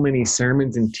so many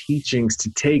sermons and teachings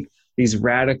to take these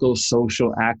radical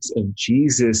social acts of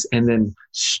Jesus and then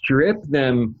strip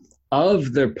them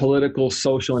of their political,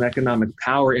 social, and economic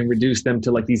power and reduce them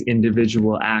to like these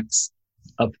individual acts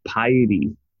of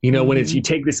piety. You know, when it's, you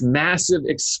take this massive,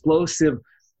 explosive,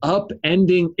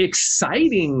 upending,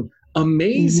 exciting,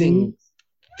 amazing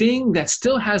thing that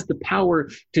still has the power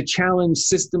to challenge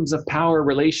systems of power,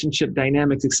 relationship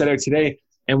dynamics, et cetera, today.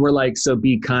 And we're like, so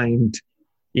be kind,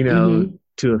 you know,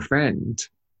 to a friend,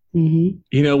 you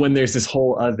know, when there's this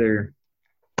whole other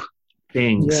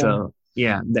thing. Yeah. So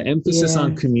yeah, the emphasis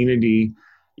on community,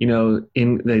 you know,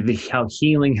 in the how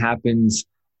healing happens,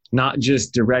 not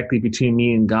just directly between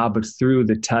me and God, but through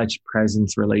the touch,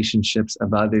 presence, relationships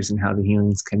of others and how the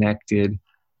healing's connected.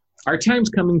 Our time's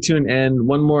coming to an end.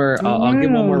 One more, I'll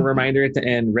give one more reminder at the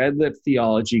end. Red Lip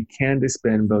Theology, Candice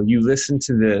Benbow. You listen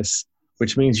to this,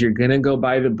 which means you're going to go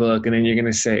buy the book and then you're going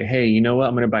to say, hey, you know what?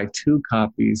 I'm going to buy 2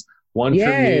 copies, one for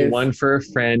me, one for a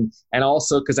friend. And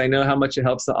also, because I know how much it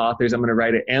helps the authors, I'm going to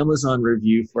write an Amazon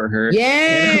review for her.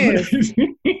 Yes.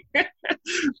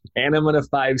 And I'm going to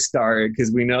 5-star it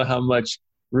because we know how much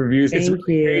reviews. It's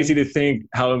crazy to think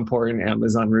how important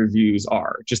Amazon reviews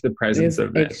are. Just the presence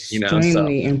of it, you know.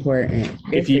 Extremely important.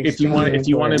 If you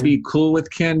want to be cool with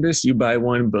Candice, you buy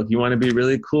 1 book. You want to be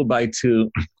really cool, buy 2.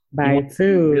 Buy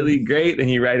 2. Really great, and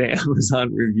you write an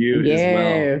Amazon review as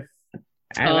well.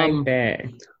 I like that.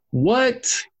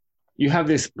 What you have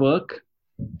this book,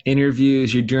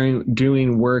 interviews. You're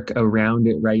doing work around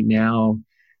it right now.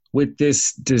 With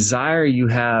this desire you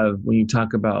have when you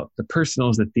talk about the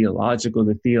personals, the theological,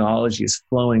 the theology is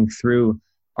flowing through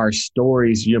our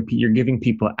stories. You're giving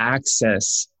people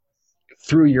access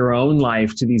through your own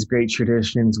life to these great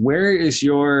traditions. Where is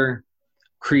your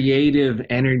creative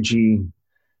energy?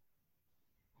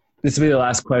 This will be the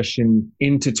last question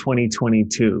into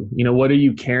 2022. You know, what are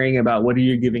you caring about? What are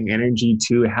you giving energy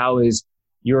to? How is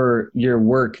your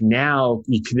work now,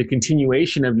 the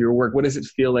continuation of your work, what does it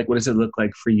feel like? What does it look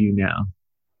like for you now?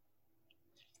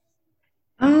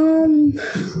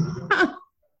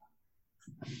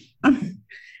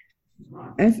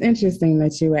 It's interesting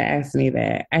that you would ask me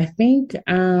that. I think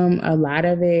a lot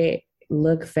of it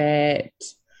looks at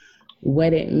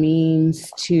what it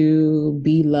means to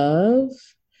be love,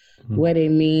 what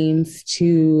it means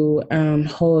to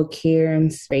hold care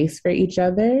and space for each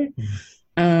other.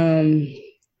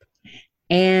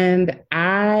 And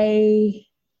I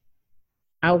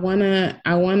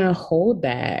wanna hold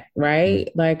that, right?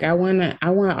 Like I want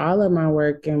all of my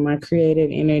work and my creative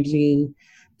energy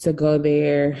to go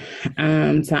there,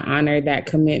 to honor that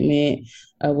commitment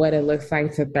of what it looks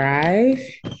like to thrive.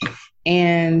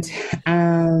 And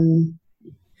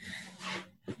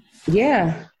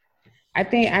I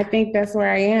think that's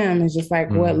where I am. It's just like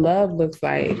what love looks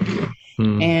like.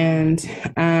 And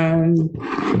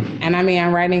I mean,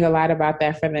 I'm writing a lot about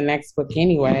that for the next book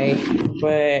anyway,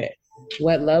 but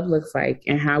what love looks like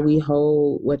and how we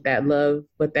hold what that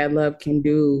love can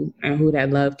do and who that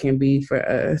love can be for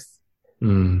us.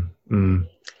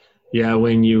 Yeah.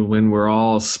 When we're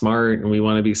all smart and we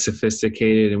want to be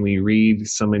sophisticated and we read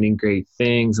so many great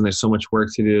things and there's so much work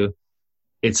to do,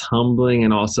 it's humbling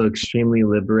and also extremely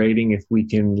liberating if we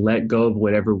can let go of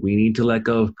whatever we need to let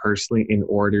go of personally in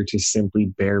order to simply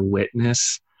bear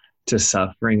witness to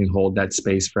suffering and hold that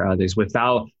space for others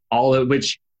without all of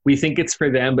which we think it's for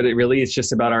them, but it's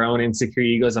just about our own insecure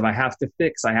egos of I have to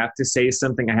fix, I have to say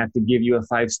something, I have to give you a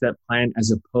 5-step plan,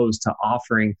 as opposed to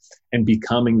offering and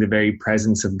becoming the very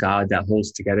presence of God that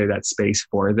holds together that space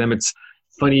for them. It's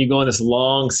funny, you go on this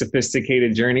long,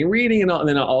 sophisticated journey reading and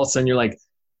then all of a sudden you're like,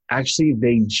 actually,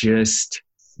 they just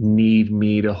need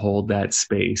me to hold that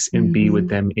space and be with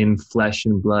them in flesh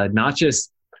and blood. Not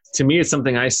just, to me, it's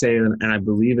something I say, and I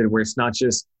believe it, where it's not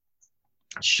just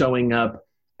showing up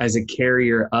as a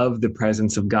carrier of the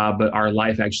presence of God, but our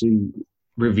life actually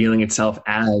revealing itself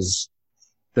as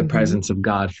the presence of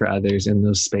God for others in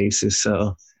those spaces.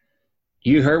 So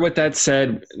you heard what that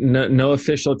said. No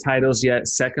official titles yet.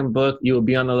 Second book, you will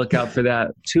be on the lookout for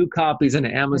that. 2 copies and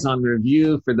an Amazon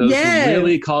review for those who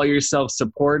really call yourself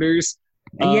supporters.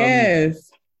 So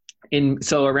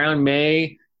around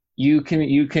May, you can,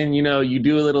 you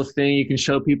do a little thing. You can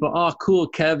show people, oh, cool,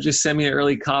 Kev just sent me an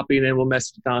early copy, and then we'll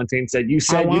message Dante and said, you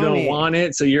said you don't want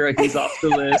it, so he's off the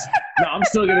list. No, I'm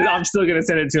still gonna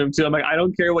send it to him too. I'm like, I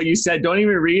don't care what you said. Don't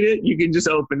even read it. You can just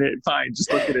open it. Fine,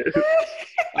 just look at it.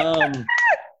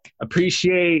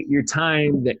 Appreciate your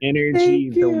time, the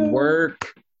energy, the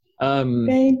work.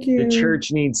 Thank you. The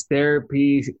church needs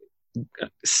therapy.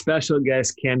 Special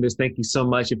guest Candice, thank you so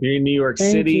much. If you're in New York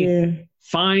City,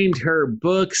 find her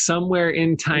book somewhere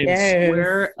in Times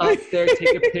Square up there.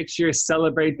 Take a picture,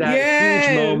 celebrate that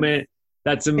huge moment.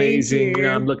 That's amazing.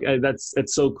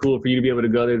 It's so cool for you to be able to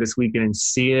go there this weekend and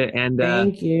see it. And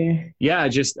thank you. Yeah,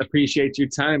 just appreciate your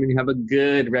time and have a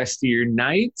good rest of your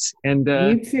night. And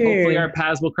hopefully our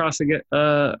paths will cross again.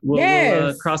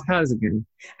 We'll cross paths again.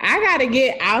 I gotta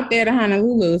get out there to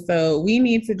Honolulu, so we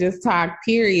need to just talk.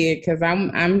 Period. Because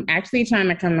I'm actually trying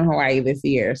to come to Hawaii this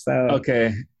year. So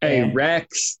okay. Hey,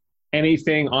 Rex.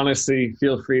 Anything? Honestly,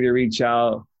 feel free to reach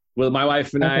out. Well, my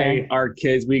wife and I, our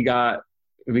kids, we got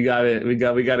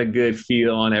a good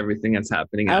feel on everything that's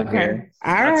happening out here.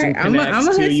 All right. I'm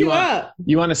gonna hit you up.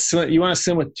 You want to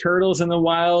swim with turtles in the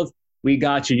wild? We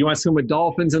got you. You want to swim with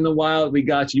dolphins in the wild? We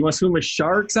got you. You want to swim with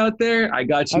sharks out there? I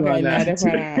got you on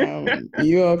that.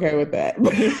 You okay with that?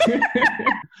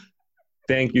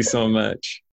 Thank you so much.